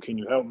them. Oh, can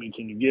you help me?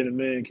 Can you get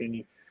them in? Can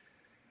you?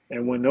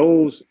 And when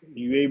those,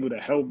 you're able to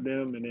help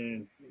them, and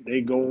then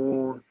they go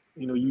on,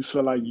 you know, you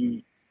feel like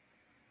you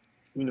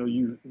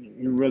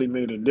really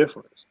made a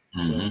difference.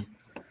 So,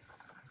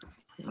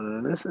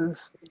 man,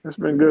 it's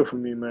been good for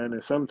me, man.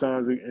 And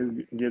sometimes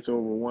it gets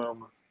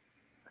overwhelming,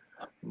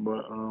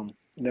 but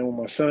then when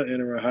my son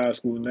entering high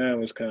school now,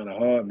 it's kind of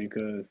hard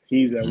because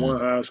he's at one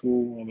high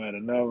school, I'm at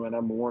another, and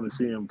I'm gonna want to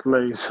see him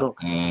play. So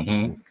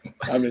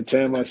I've been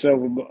tearing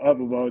myself up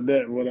about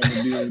that, what I'm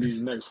gonna do in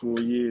these next 4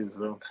 years.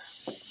 So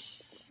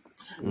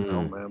you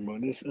know, man,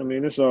 but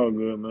it's all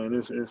good, man.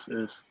 It's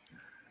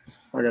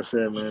like I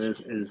said, man,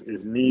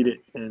 it's needed,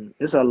 and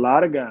it's a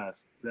lot of guys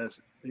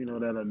that's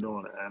that are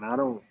doing it. And I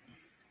don't,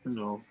 you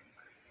know,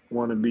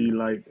 want to be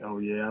like, oh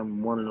yeah,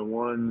 I'm one of the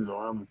ones,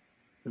 or I'm,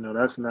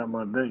 that's not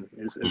my thing.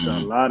 It's a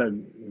Mm-hmm. lot of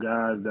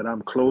guys that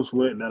I'm close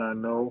with that I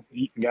know,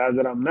 guys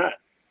that I'm not,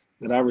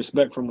 that I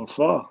respect from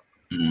afar,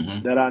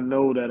 Mm-hmm. that I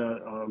know that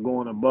are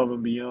going above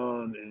and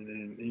beyond,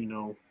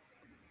 and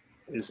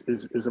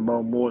it's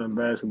about more than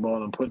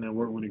basketball and putting in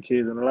work with the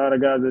kids, and a lot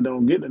of guys that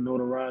don't get the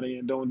notoriety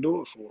and don't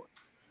do it for it.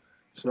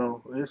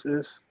 So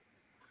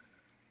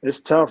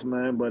it's tough,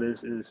 man, but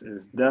it's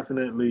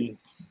definitely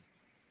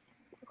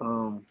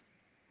um,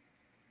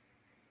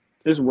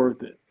 it's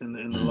worth it in the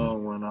Mm-hmm.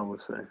 long run, I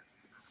would say.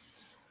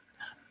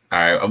 All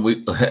right, I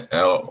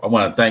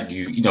want to thank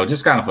you.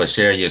 Just kind of for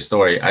sharing your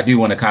story. I do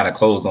want to kind of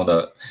close on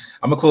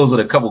I'm gonna close with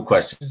a couple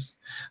questions.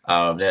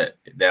 Who's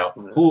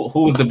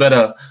the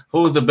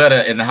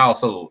better in the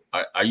household?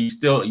 Are you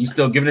still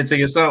giving it to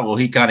your son, or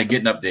he kind of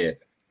getting up there?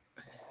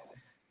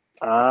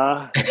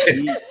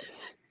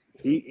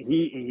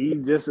 He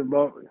just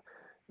about,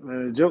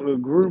 man. The Joker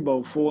grew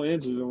about 4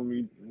 inches on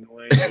me,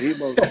 Dwayne. So he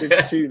about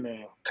 6'2"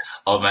 now.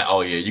 Oh man,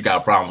 oh yeah, you got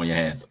a problem on your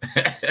hands.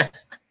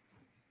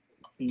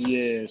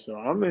 Yeah, so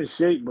I'm in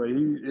shape, but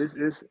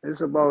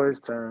it's about his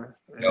turn.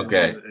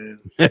 Okay. And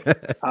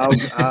I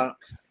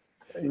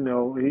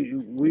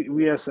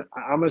we have.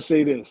 I'm gonna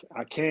say this: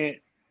 I can't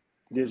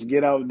just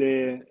get out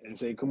there and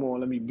say, "Come on,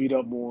 let me beat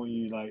up on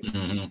you." Like,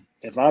 Mm-hmm.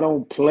 if I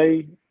don't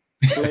play,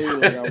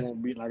 like I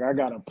won't beat. Like I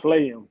gotta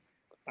play him.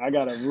 I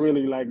gotta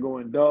really like go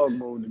in dog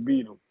mode to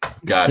beat him.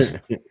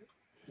 Gotcha.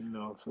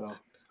 So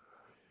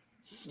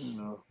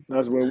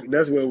that's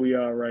where we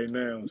are right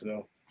now.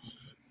 So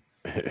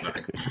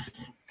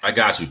I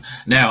got you.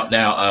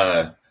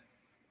 Now,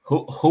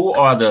 who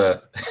are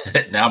the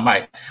now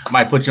I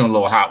might put you on a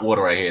little hot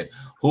water right here.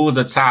 Who are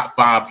the top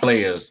 5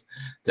 players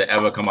to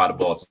ever come out of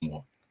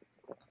Baltimore?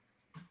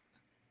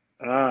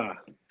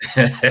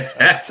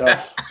 That's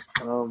tough.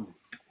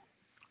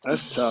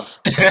 That's tough.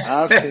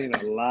 I've seen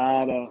a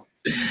lot of,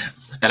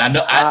 and I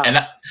know,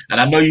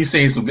 I know you've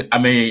seen some. I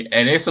mean,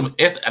 and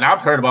and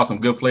I've heard about some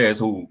good players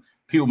who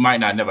people might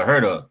not never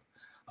heard of.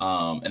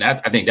 And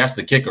I think that's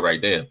the kicker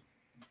right there.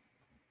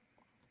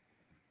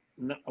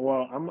 No,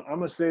 well, I'm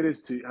gonna say this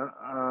to you.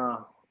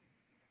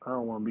 I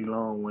don't want to be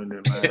long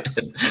winded, man.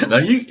 No,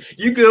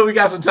 you good. We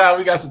got some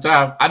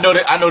time. I know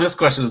this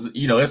question is,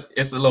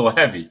 it's a little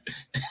heavy.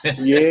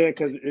 Yeah,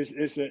 because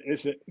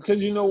because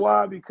you know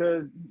why?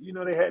 Because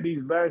they had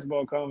these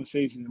basketball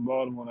conversations in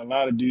Baltimore, and a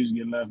lot of dudes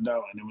get left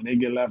out, and then when they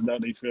get left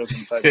out, they feel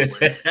some type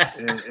of way.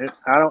 And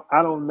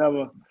I don't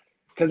never,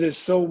 because there's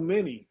so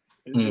many.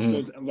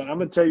 Mm-hmm. But I'm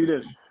gonna tell you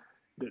this: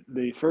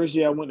 the first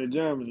year I went to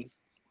Germany,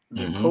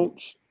 the Mm-hmm.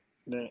 coach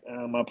that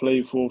I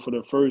played for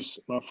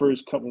my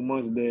first couple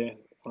months there,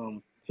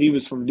 he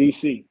was from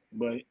DC,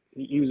 but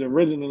he was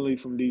originally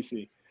from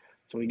DC.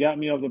 So he got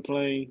me off the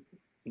plane.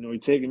 He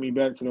taking me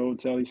back to the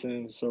hotel. He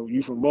saying, "So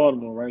you from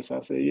Baltimore, right?" So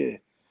I said, "Yeah."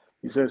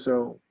 He said,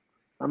 "So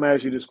I'm gonna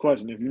ask you this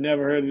question. If you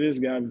never heard of this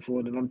guy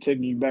before, then I'm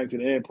taking you back to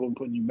the airport and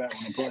putting you back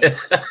on the plane."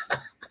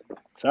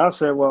 So I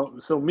said, "Well,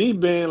 so me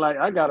being like,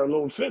 I got a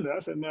little offended. I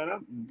said, man,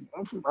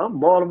 I'm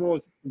Baltimore.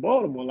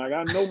 Like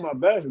I know my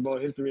basketball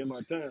history in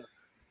my town."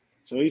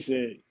 So he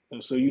said,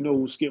 "So you know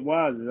who Skip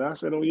Wise is?" I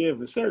said, "Oh yeah,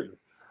 for certain."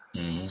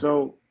 Mm-hmm.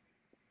 So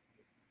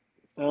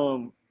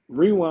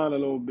rewind a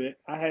little bit.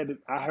 I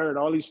heard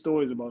all these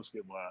stories about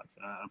Skip Wise.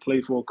 I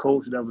played for a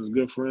coach that was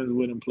good friends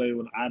with him. Played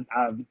with him.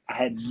 I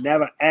had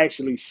never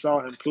actually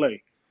saw him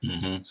play.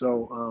 Mm-hmm.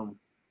 So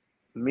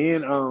me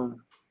and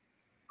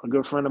a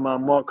good friend of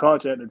mine, Mark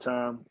Koch, at the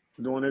time,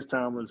 during this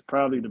time, was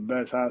probably the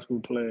best high school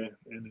player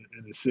in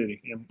the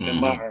city in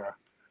my era.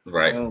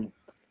 Right.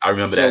 I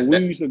remember so that. We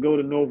used to go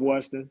to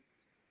Northwestern.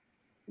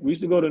 We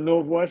used to go to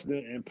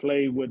Northwestern and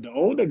play with the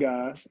older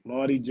guys,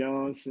 Marty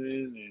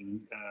Johnson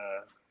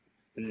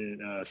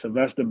and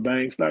Sylvester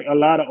Banks, like a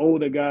lot of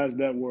older guys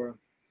that were,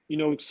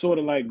 sort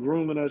of like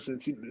grooming us.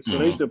 And so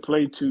they used to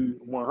play to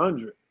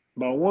 100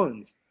 by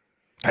ones.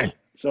 Hey.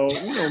 So,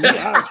 me,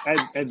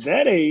 at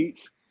that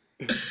age,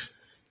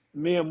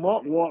 me and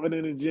Mark walking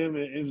in the gym,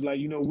 and it was like,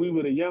 we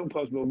were the young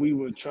pups, but we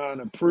were trying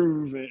to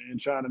prove and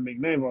trying to make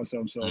name of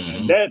ourselves. So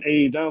at that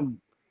age,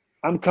 I'm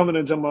coming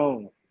into my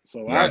own.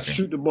 So I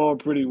shoot the ball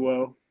pretty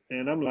well.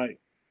 And I'm like,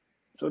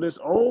 so this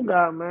old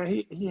guy,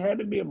 man, he had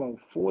to be about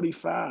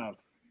 45,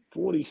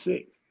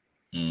 46.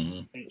 Mm-hmm.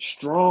 And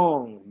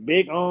strong,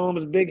 big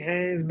arms, big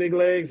hands, big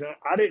legs.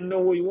 I didn't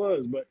know who he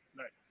was, but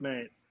like,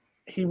 man,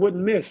 he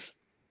wouldn't miss.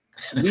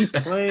 We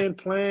playing,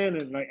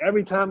 and like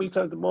every time he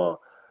touched the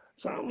ball.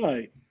 So I'm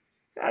like,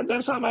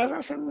 I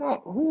said,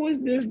 Mark, who is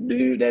this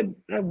dude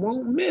that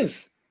won't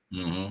miss?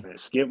 Mm-hmm. Man,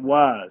 Skip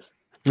Wise.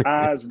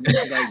 Eyes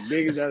like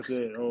big as I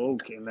said, oh,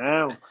 okay,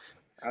 now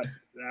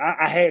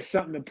I had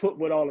something to put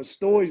with all the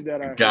stories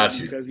that I heard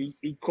because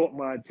he caught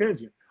my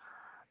attention.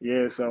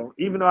 Yeah, so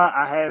even though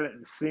I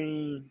haven't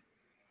seen,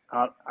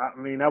 I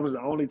mean, that was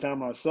the only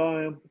time I saw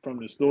him. From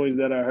the stories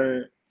that I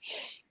heard,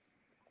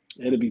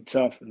 it'd be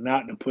tough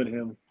not to put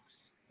him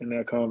in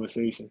that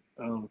conversation.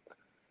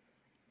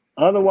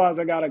 Otherwise,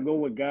 I got to go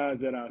with guys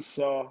that I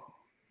saw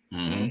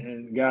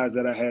and guys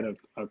that I had a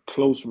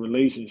close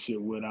relationship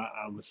with,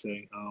 I would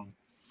say.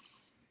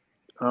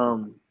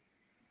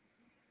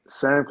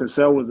 Sam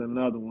Cassell was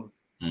another one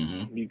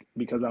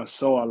because I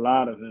saw a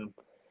lot of him.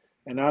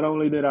 And not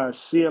only did I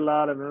see a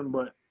lot of him,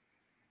 but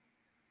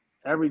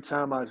every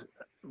time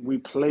we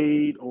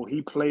played or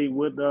he played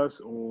with us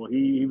or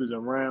he was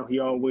around, he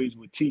always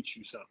would teach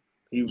you something.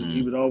 He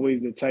was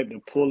always the type to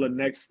pull the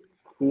next,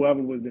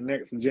 whoever was the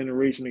next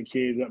generation of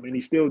kids up, and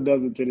he still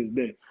does it to this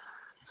day.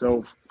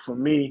 So for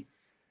me,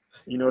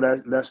 you know,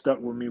 that stuck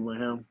with me with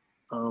him.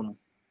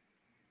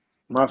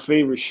 My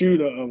favorite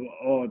shooter of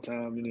all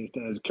time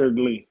is Kirk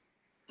Lee.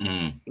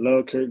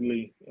 Love Kirk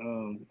Lee.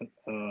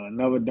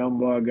 Another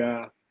Dunbar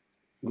guy.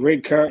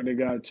 Great character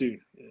guy too.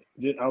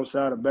 Just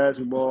outside of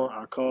basketball,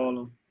 I call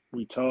him.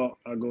 We talk.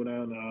 I go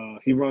down.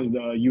 He runs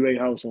the UA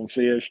House on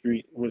Fair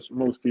Street, which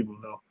most people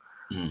know.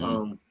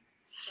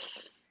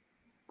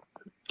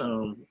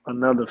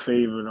 Another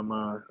favorite of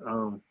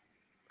mine.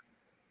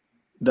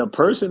 The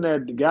person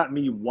that got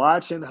me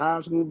watching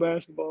high school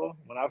basketball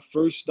when I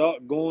first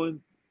started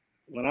going,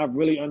 when I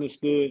really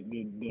understood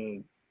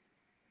the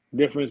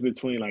difference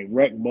between like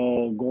rec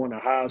ball, going to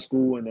high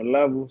school, and the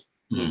levels,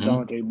 was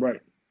Dante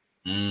Bright.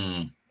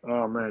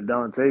 Oh man,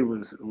 Dante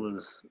was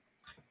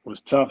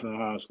tough in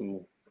high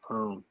school.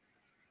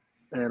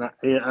 And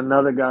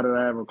another guy that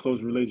I have a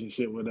close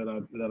relationship with that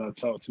I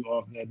talk to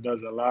often that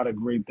does a lot of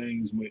great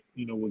things with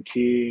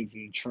kids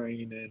and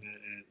training and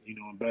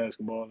in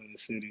basketball in the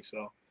city.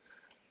 So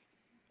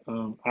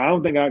I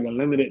don't think I can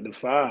limit it to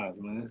 5,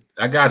 man.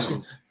 I got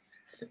you.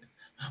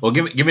 Well,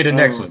 give me the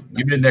next one.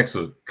 Give me the next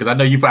one because I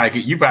know you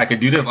probably could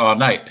do this all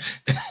night.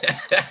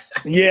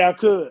 Yeah, I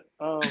could.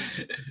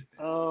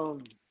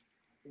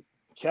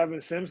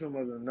 Kevin Simpson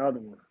was another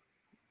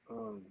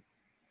one.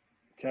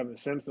 Kevin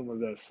Simpson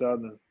was at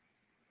Southern,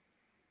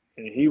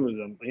 and he was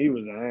an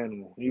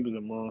animal. He was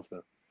a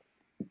monster.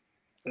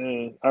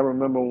 And I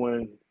remember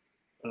when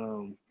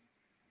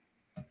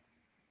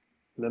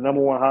the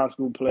number 1 high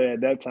school player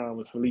at that time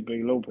was Felipe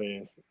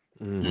Lopez,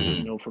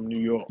 from New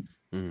York.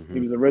 He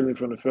was originally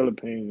from the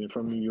Philippines and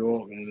from New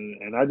York,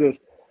 and I was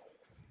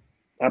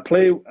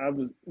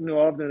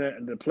often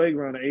at the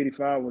playground at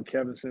 85 with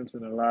Kevin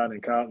Simpson a lot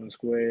in Carlton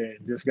Square,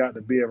 and just got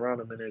to be around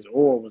him, and his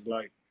aura was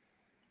like,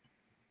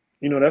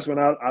 that's when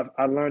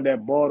I learned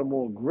that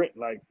Baltimore grit.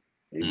 Like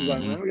he was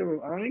like, man,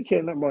 I ain't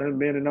caring nothing about him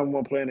being the number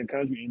 1 player in the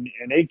country,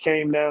 and they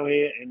came down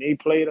here and they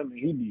played him and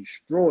he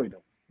destroyed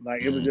them.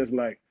 Like it was just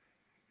like,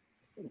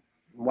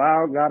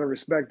 wow, gotta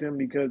respect him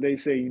because they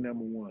say he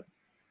number 1.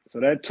 So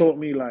that taught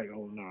me like,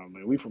 oh no,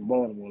 man, we from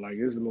Baltimore. Like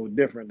it's a little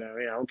different down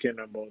here. I don't care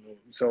nothing about him.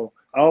 So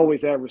I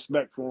always had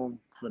respect for him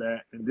for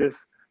that, and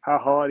just how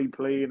hard he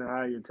played and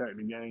how he attacked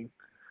the game.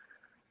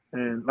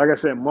 And like I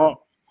said, Mark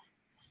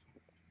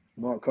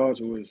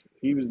Carter we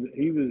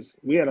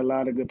had a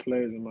lot of good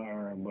players in my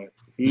era, but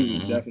he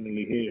was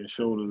definitely head and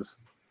shoulders.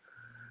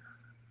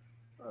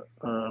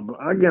 But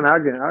again, I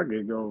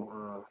could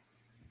go.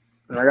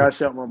 And I gotta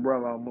shout my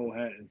brother out, Mo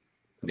Hatton.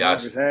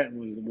 Marcus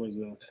Hatton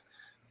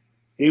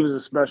he was a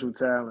special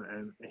talent,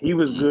 and he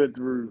was good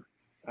through,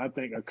 I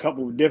think, a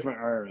couple of different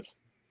eras,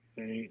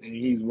 and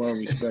he's well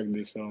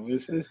respected. So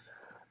it's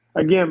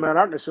again, man,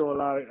 I can show a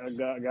lot of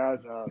guys,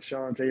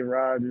 Shante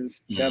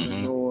Rogers,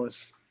 Kevin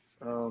Norris,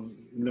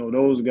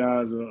 those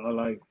guys are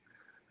like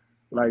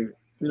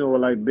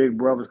big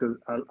brothers because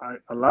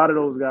a lot of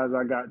those guys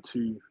I got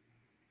to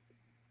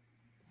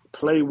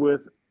play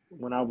with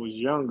when I was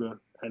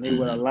younger, and they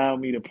would allow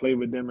me to play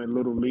with them in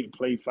Little League,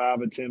 play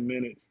 5 or 10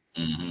 minutes.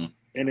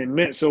 And it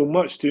meant so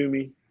much to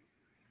me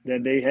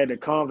that they had the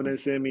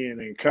confidence in me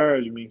and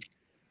encouraged me,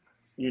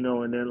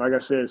 and then, like I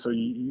said, so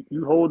you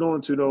hold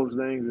on to those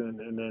things and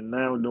then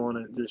now doing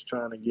it, just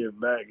trying to give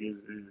back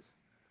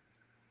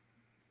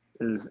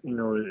is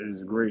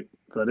great.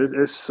 But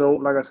it's so,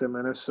 like I said,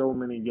 man, there's so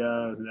many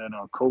guys that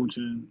are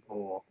coaching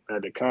or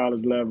at the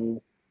college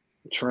level,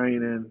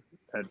 training,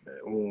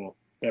 or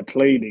that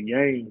play the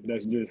game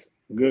that's just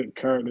good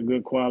character,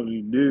 good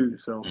quality dude.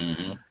 So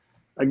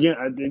again,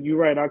 you're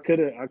right. I could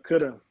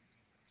have.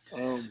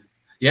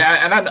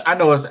 Yeah, and I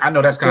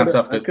know that's kind of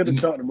tough. I could have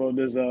talked about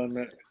this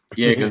night.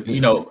 Yeah, because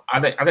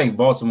I think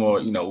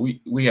Baltimore,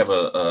 we have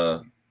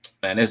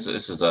and this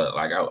is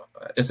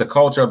it's a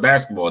culture of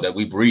basketball that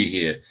we breed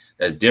here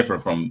that's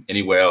different from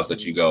anywhere else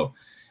that you go.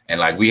 And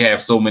like we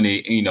have so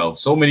many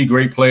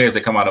great players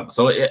that come out of.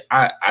 So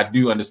I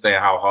do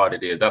understand how hard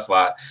it is. That's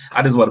why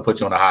I just want to put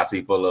you on the hot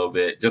seat for a little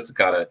bit, just to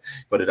kind of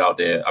put it out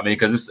there. I mean,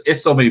 because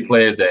it's so many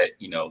players that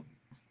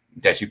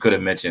that you could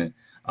have mentioned,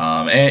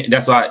 and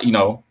that's why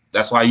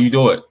you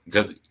do it,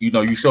 because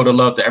you show the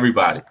love to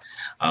everybody.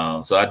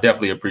 So I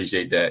definitely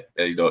appreciate that.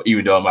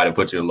 Even though I might have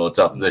put you in a little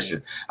tough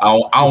position, I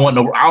don't want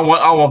to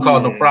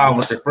cause no problem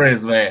with your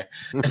friends, man.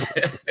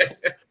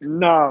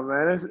 No,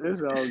 man,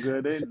 it's all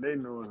good. They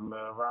know it's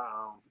love.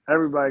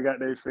 Everybody got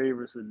their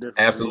favorites for different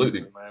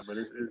Absolutely, reasons, man. But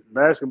it's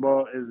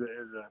basketball is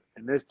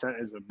in this time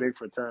is a big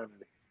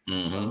fraternity.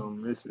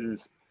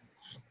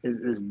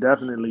 It's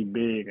definitely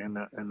big, and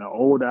the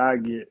older I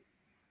get,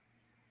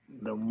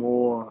 the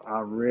more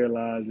I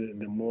realize it,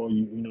 the more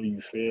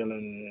you feel it,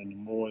 and the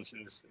more it's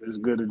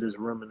good to just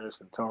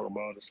reminisce and talk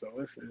about it. So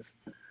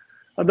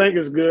I think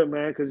it's good,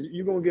 man, because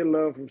you're gonna get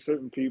love from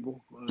certain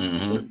people.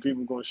 Certain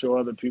people gonna show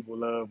other people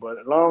love, but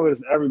as long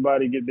as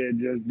everybody get their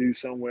just due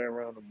somewhere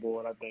around the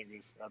board, I think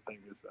it's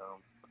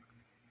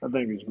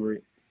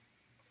great.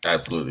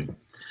 Absolutely.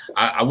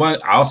 I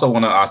also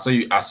want to.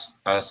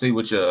 I see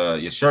with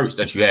your shirts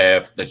that you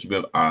have that you've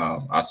been.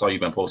 I saw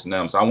you've been posting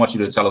them, so I want you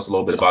to tell us a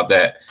little bit about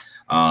that,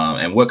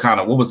 and what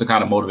was the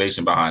kind of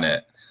motivation behind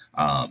that,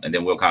 and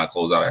then we'll kind of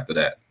close out after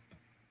that.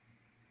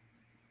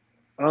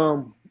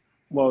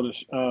 Well,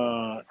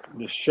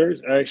 the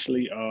shirts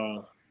actually,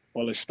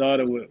 well, it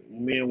started with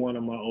me and one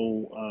of my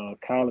old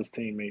college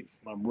teammates,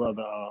 my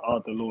brother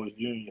Arthur Lewis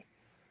Jr.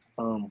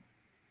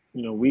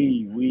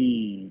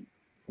 We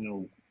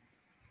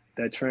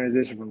that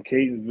transition from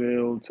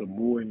Catonsville to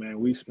Bowie, man,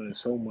 we spent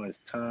so much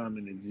time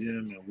in the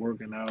gym and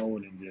working out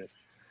and just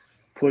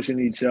pushing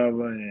each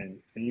other and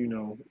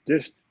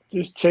just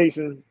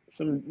chasing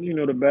some,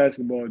 the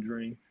basketball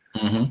dream.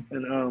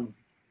 And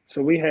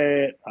so we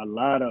had a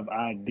lot of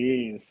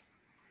ideas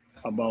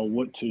about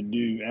what to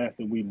do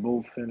after we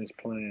both finished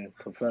playing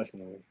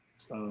professionally.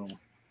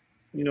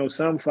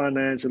 Some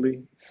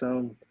financially,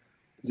 some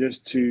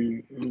just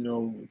to,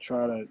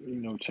 try to,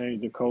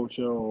 change the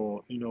culture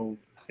or,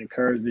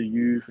 encourage the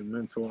youth and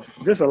mentor,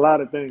 just a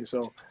lot of things.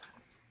 So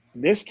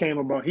this came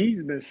about,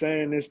 he's been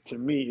saying this to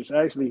me. It's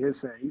actually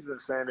his saying. He's been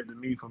saying it to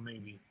me for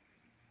maybe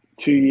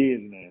 2 years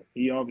now.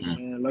 He always,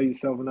 man, love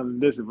yourself enough to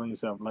discipline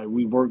yourself. Like,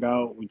 we work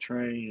out, we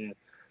train. And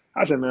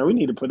I said, man, we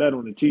need to put that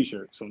on a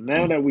t-shirt. So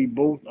now that we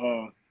both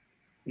are,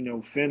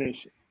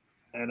 finished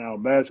in our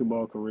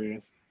basketball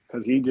careers,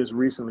 because he just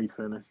recently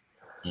finished,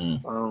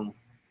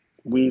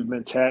 we've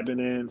been tapping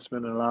in,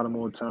 spending a lot of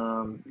more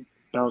time,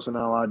 bouncing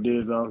our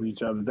ideas off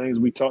each other, things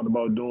we talked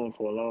about doing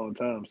for a long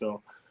time.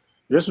 So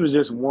this was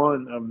just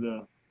one of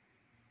the,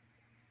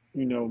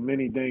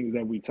 many things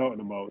that we talked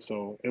about.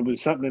 So it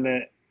was something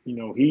that,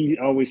 he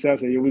always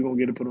said, yeah, we're going to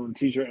get it put on a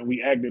t-shirt, and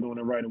we acted on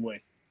it right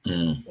away.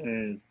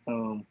 And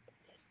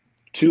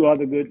two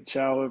other good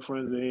childhood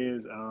friends of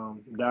his,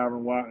 Darren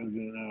Watkins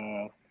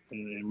and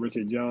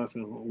Richard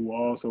Johnson, who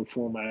are also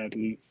former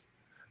athletes.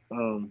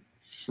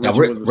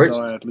 Richard was a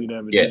star athlete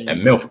at Virginia. Yeah,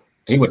 and Milford.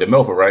 He went to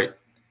Milford, right?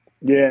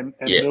 Yeah, and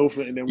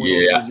Milford, and then went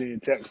to Virginia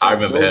Tech. So I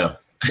remember him.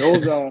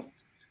 Those are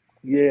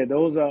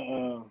those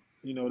are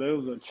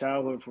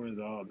childhood friends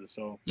of ours.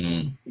 So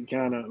he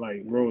kind of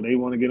like, bro, they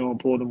want to get on,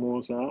 pull them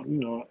on. So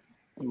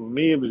with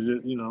me, it was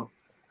just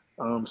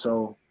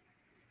so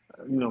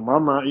my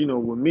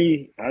mind, with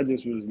me, I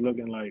just was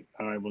looking like,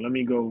 all right, well,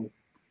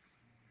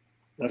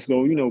 let's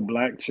go,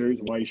 black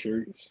shirts, white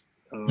shirts,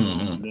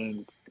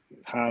 then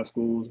high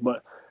schools.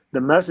 But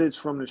the message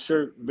from the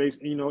shirt,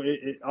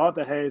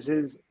 Arthur has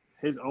his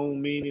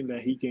own meaning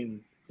that he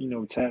can,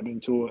 tap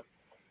into it.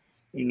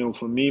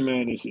 For me,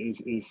 man, it's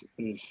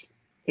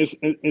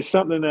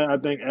something that I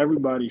think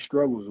everybody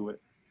struggles with,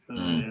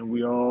 and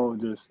we all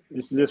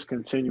it's just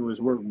continuous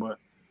work. But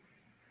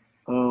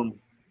for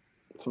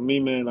me,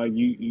 man, like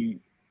you,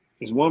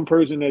 it's one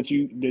person that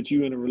you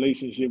in a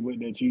relationship with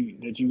that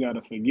you got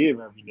to forgive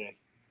every day.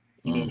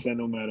 You know what I'm saying?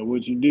 No matter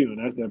what you do,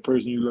 and that's that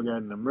person you look at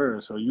in the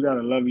mirror. So you got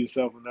to love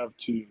yourself enough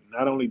to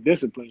not only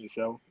discipline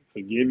yourself,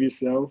 forgive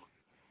yourself,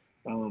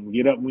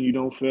 get up when you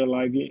don't feel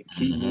like it,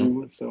 keep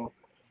moving. So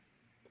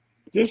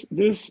just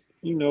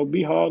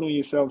be hard on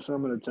yourself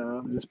some of the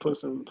time. Just put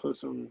some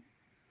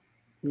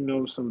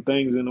some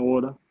things in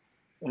order,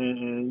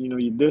 and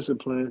you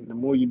discipline. The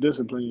more you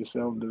discipline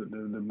yourself,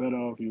 the better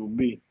off you'll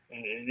be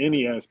in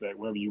any aspect.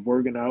 Whether you're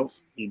working out,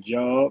 your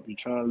job, you're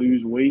trying to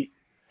lose weight,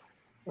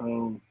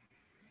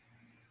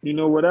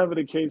 whatever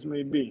the case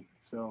may be.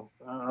 So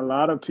a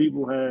lot of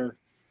people have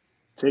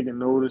taken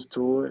notice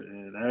to it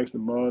and asked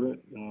about it.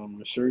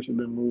 The shirts have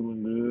been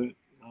moving good.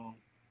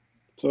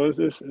 So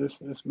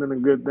it's been a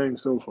good thing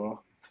so far.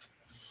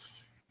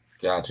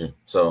 Gotcha.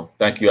 So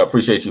thank you. I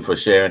appreciate you for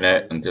sharing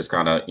that and just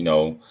kind of,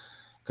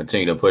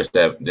 continue to push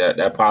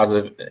that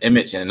positive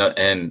image and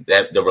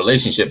that the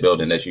relationship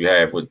building that you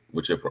have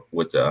with your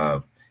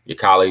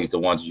colleagues, the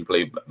ones you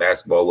play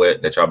basketball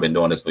with, that y'all been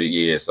doing this for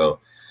years. So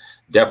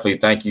definitely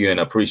thank you and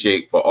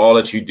appreciate for all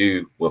that you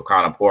do with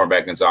kind of pouring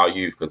back into our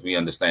youth, because we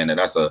understand that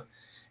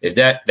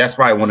that's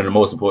probably one of the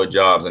most important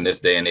jobs in this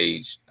day and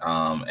age,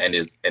 and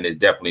is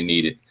definitely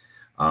needed,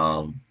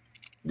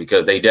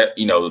 because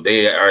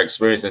they are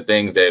experiencing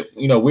things that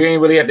we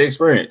ain't really had to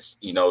experience.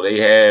 They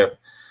have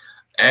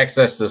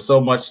access to so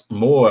much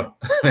more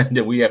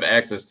than we have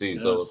access to.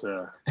 Yes, so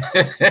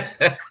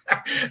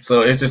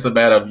so it's just a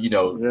matter of yes,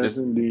 just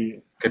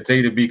indeed.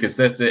 continue to be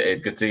consistent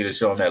and continue to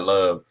show them that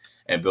love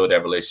and build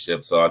that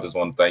relationship. So I just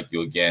want to thank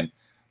you again,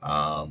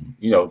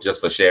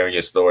 just for sharing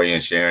your story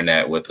and sharing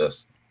that with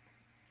us.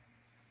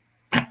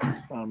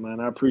 Oh, man,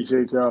 I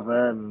appreciate y'all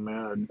for having me,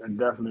 man. I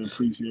definitely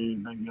appreciate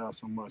it. Thank y'all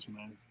so much,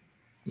 man.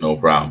 No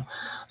problem.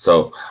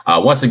 So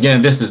once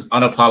again, this is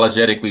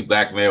Unapologetically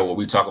Black Male, where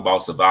we talk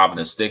about surviving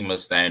the stigma,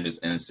 standards,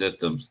 and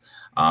systems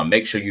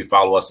Make sure you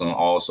follow us on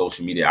all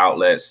social media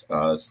outlets.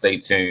 Stay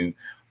tuned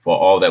for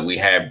all that we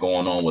have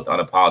going on with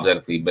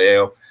Unapologetically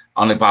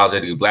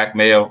Black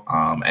Male.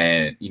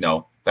 And, you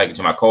know, thank you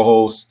to my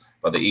co-host,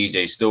 Brother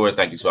EJ Stewart.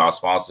 Thank you to our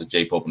sponsors,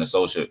 J. Pope and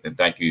Associate. And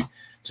thank you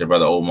to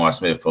Brother Omar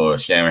Smith for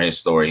sharing his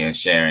story and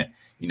sharing,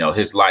 you know,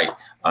 his light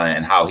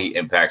and how he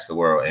impacts the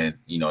world and,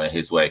 you know, in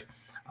his way.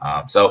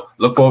 So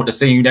look forward to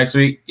seeing you next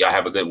week. Y'all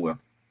have a good one.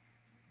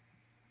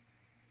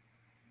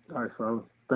 All right, fellas.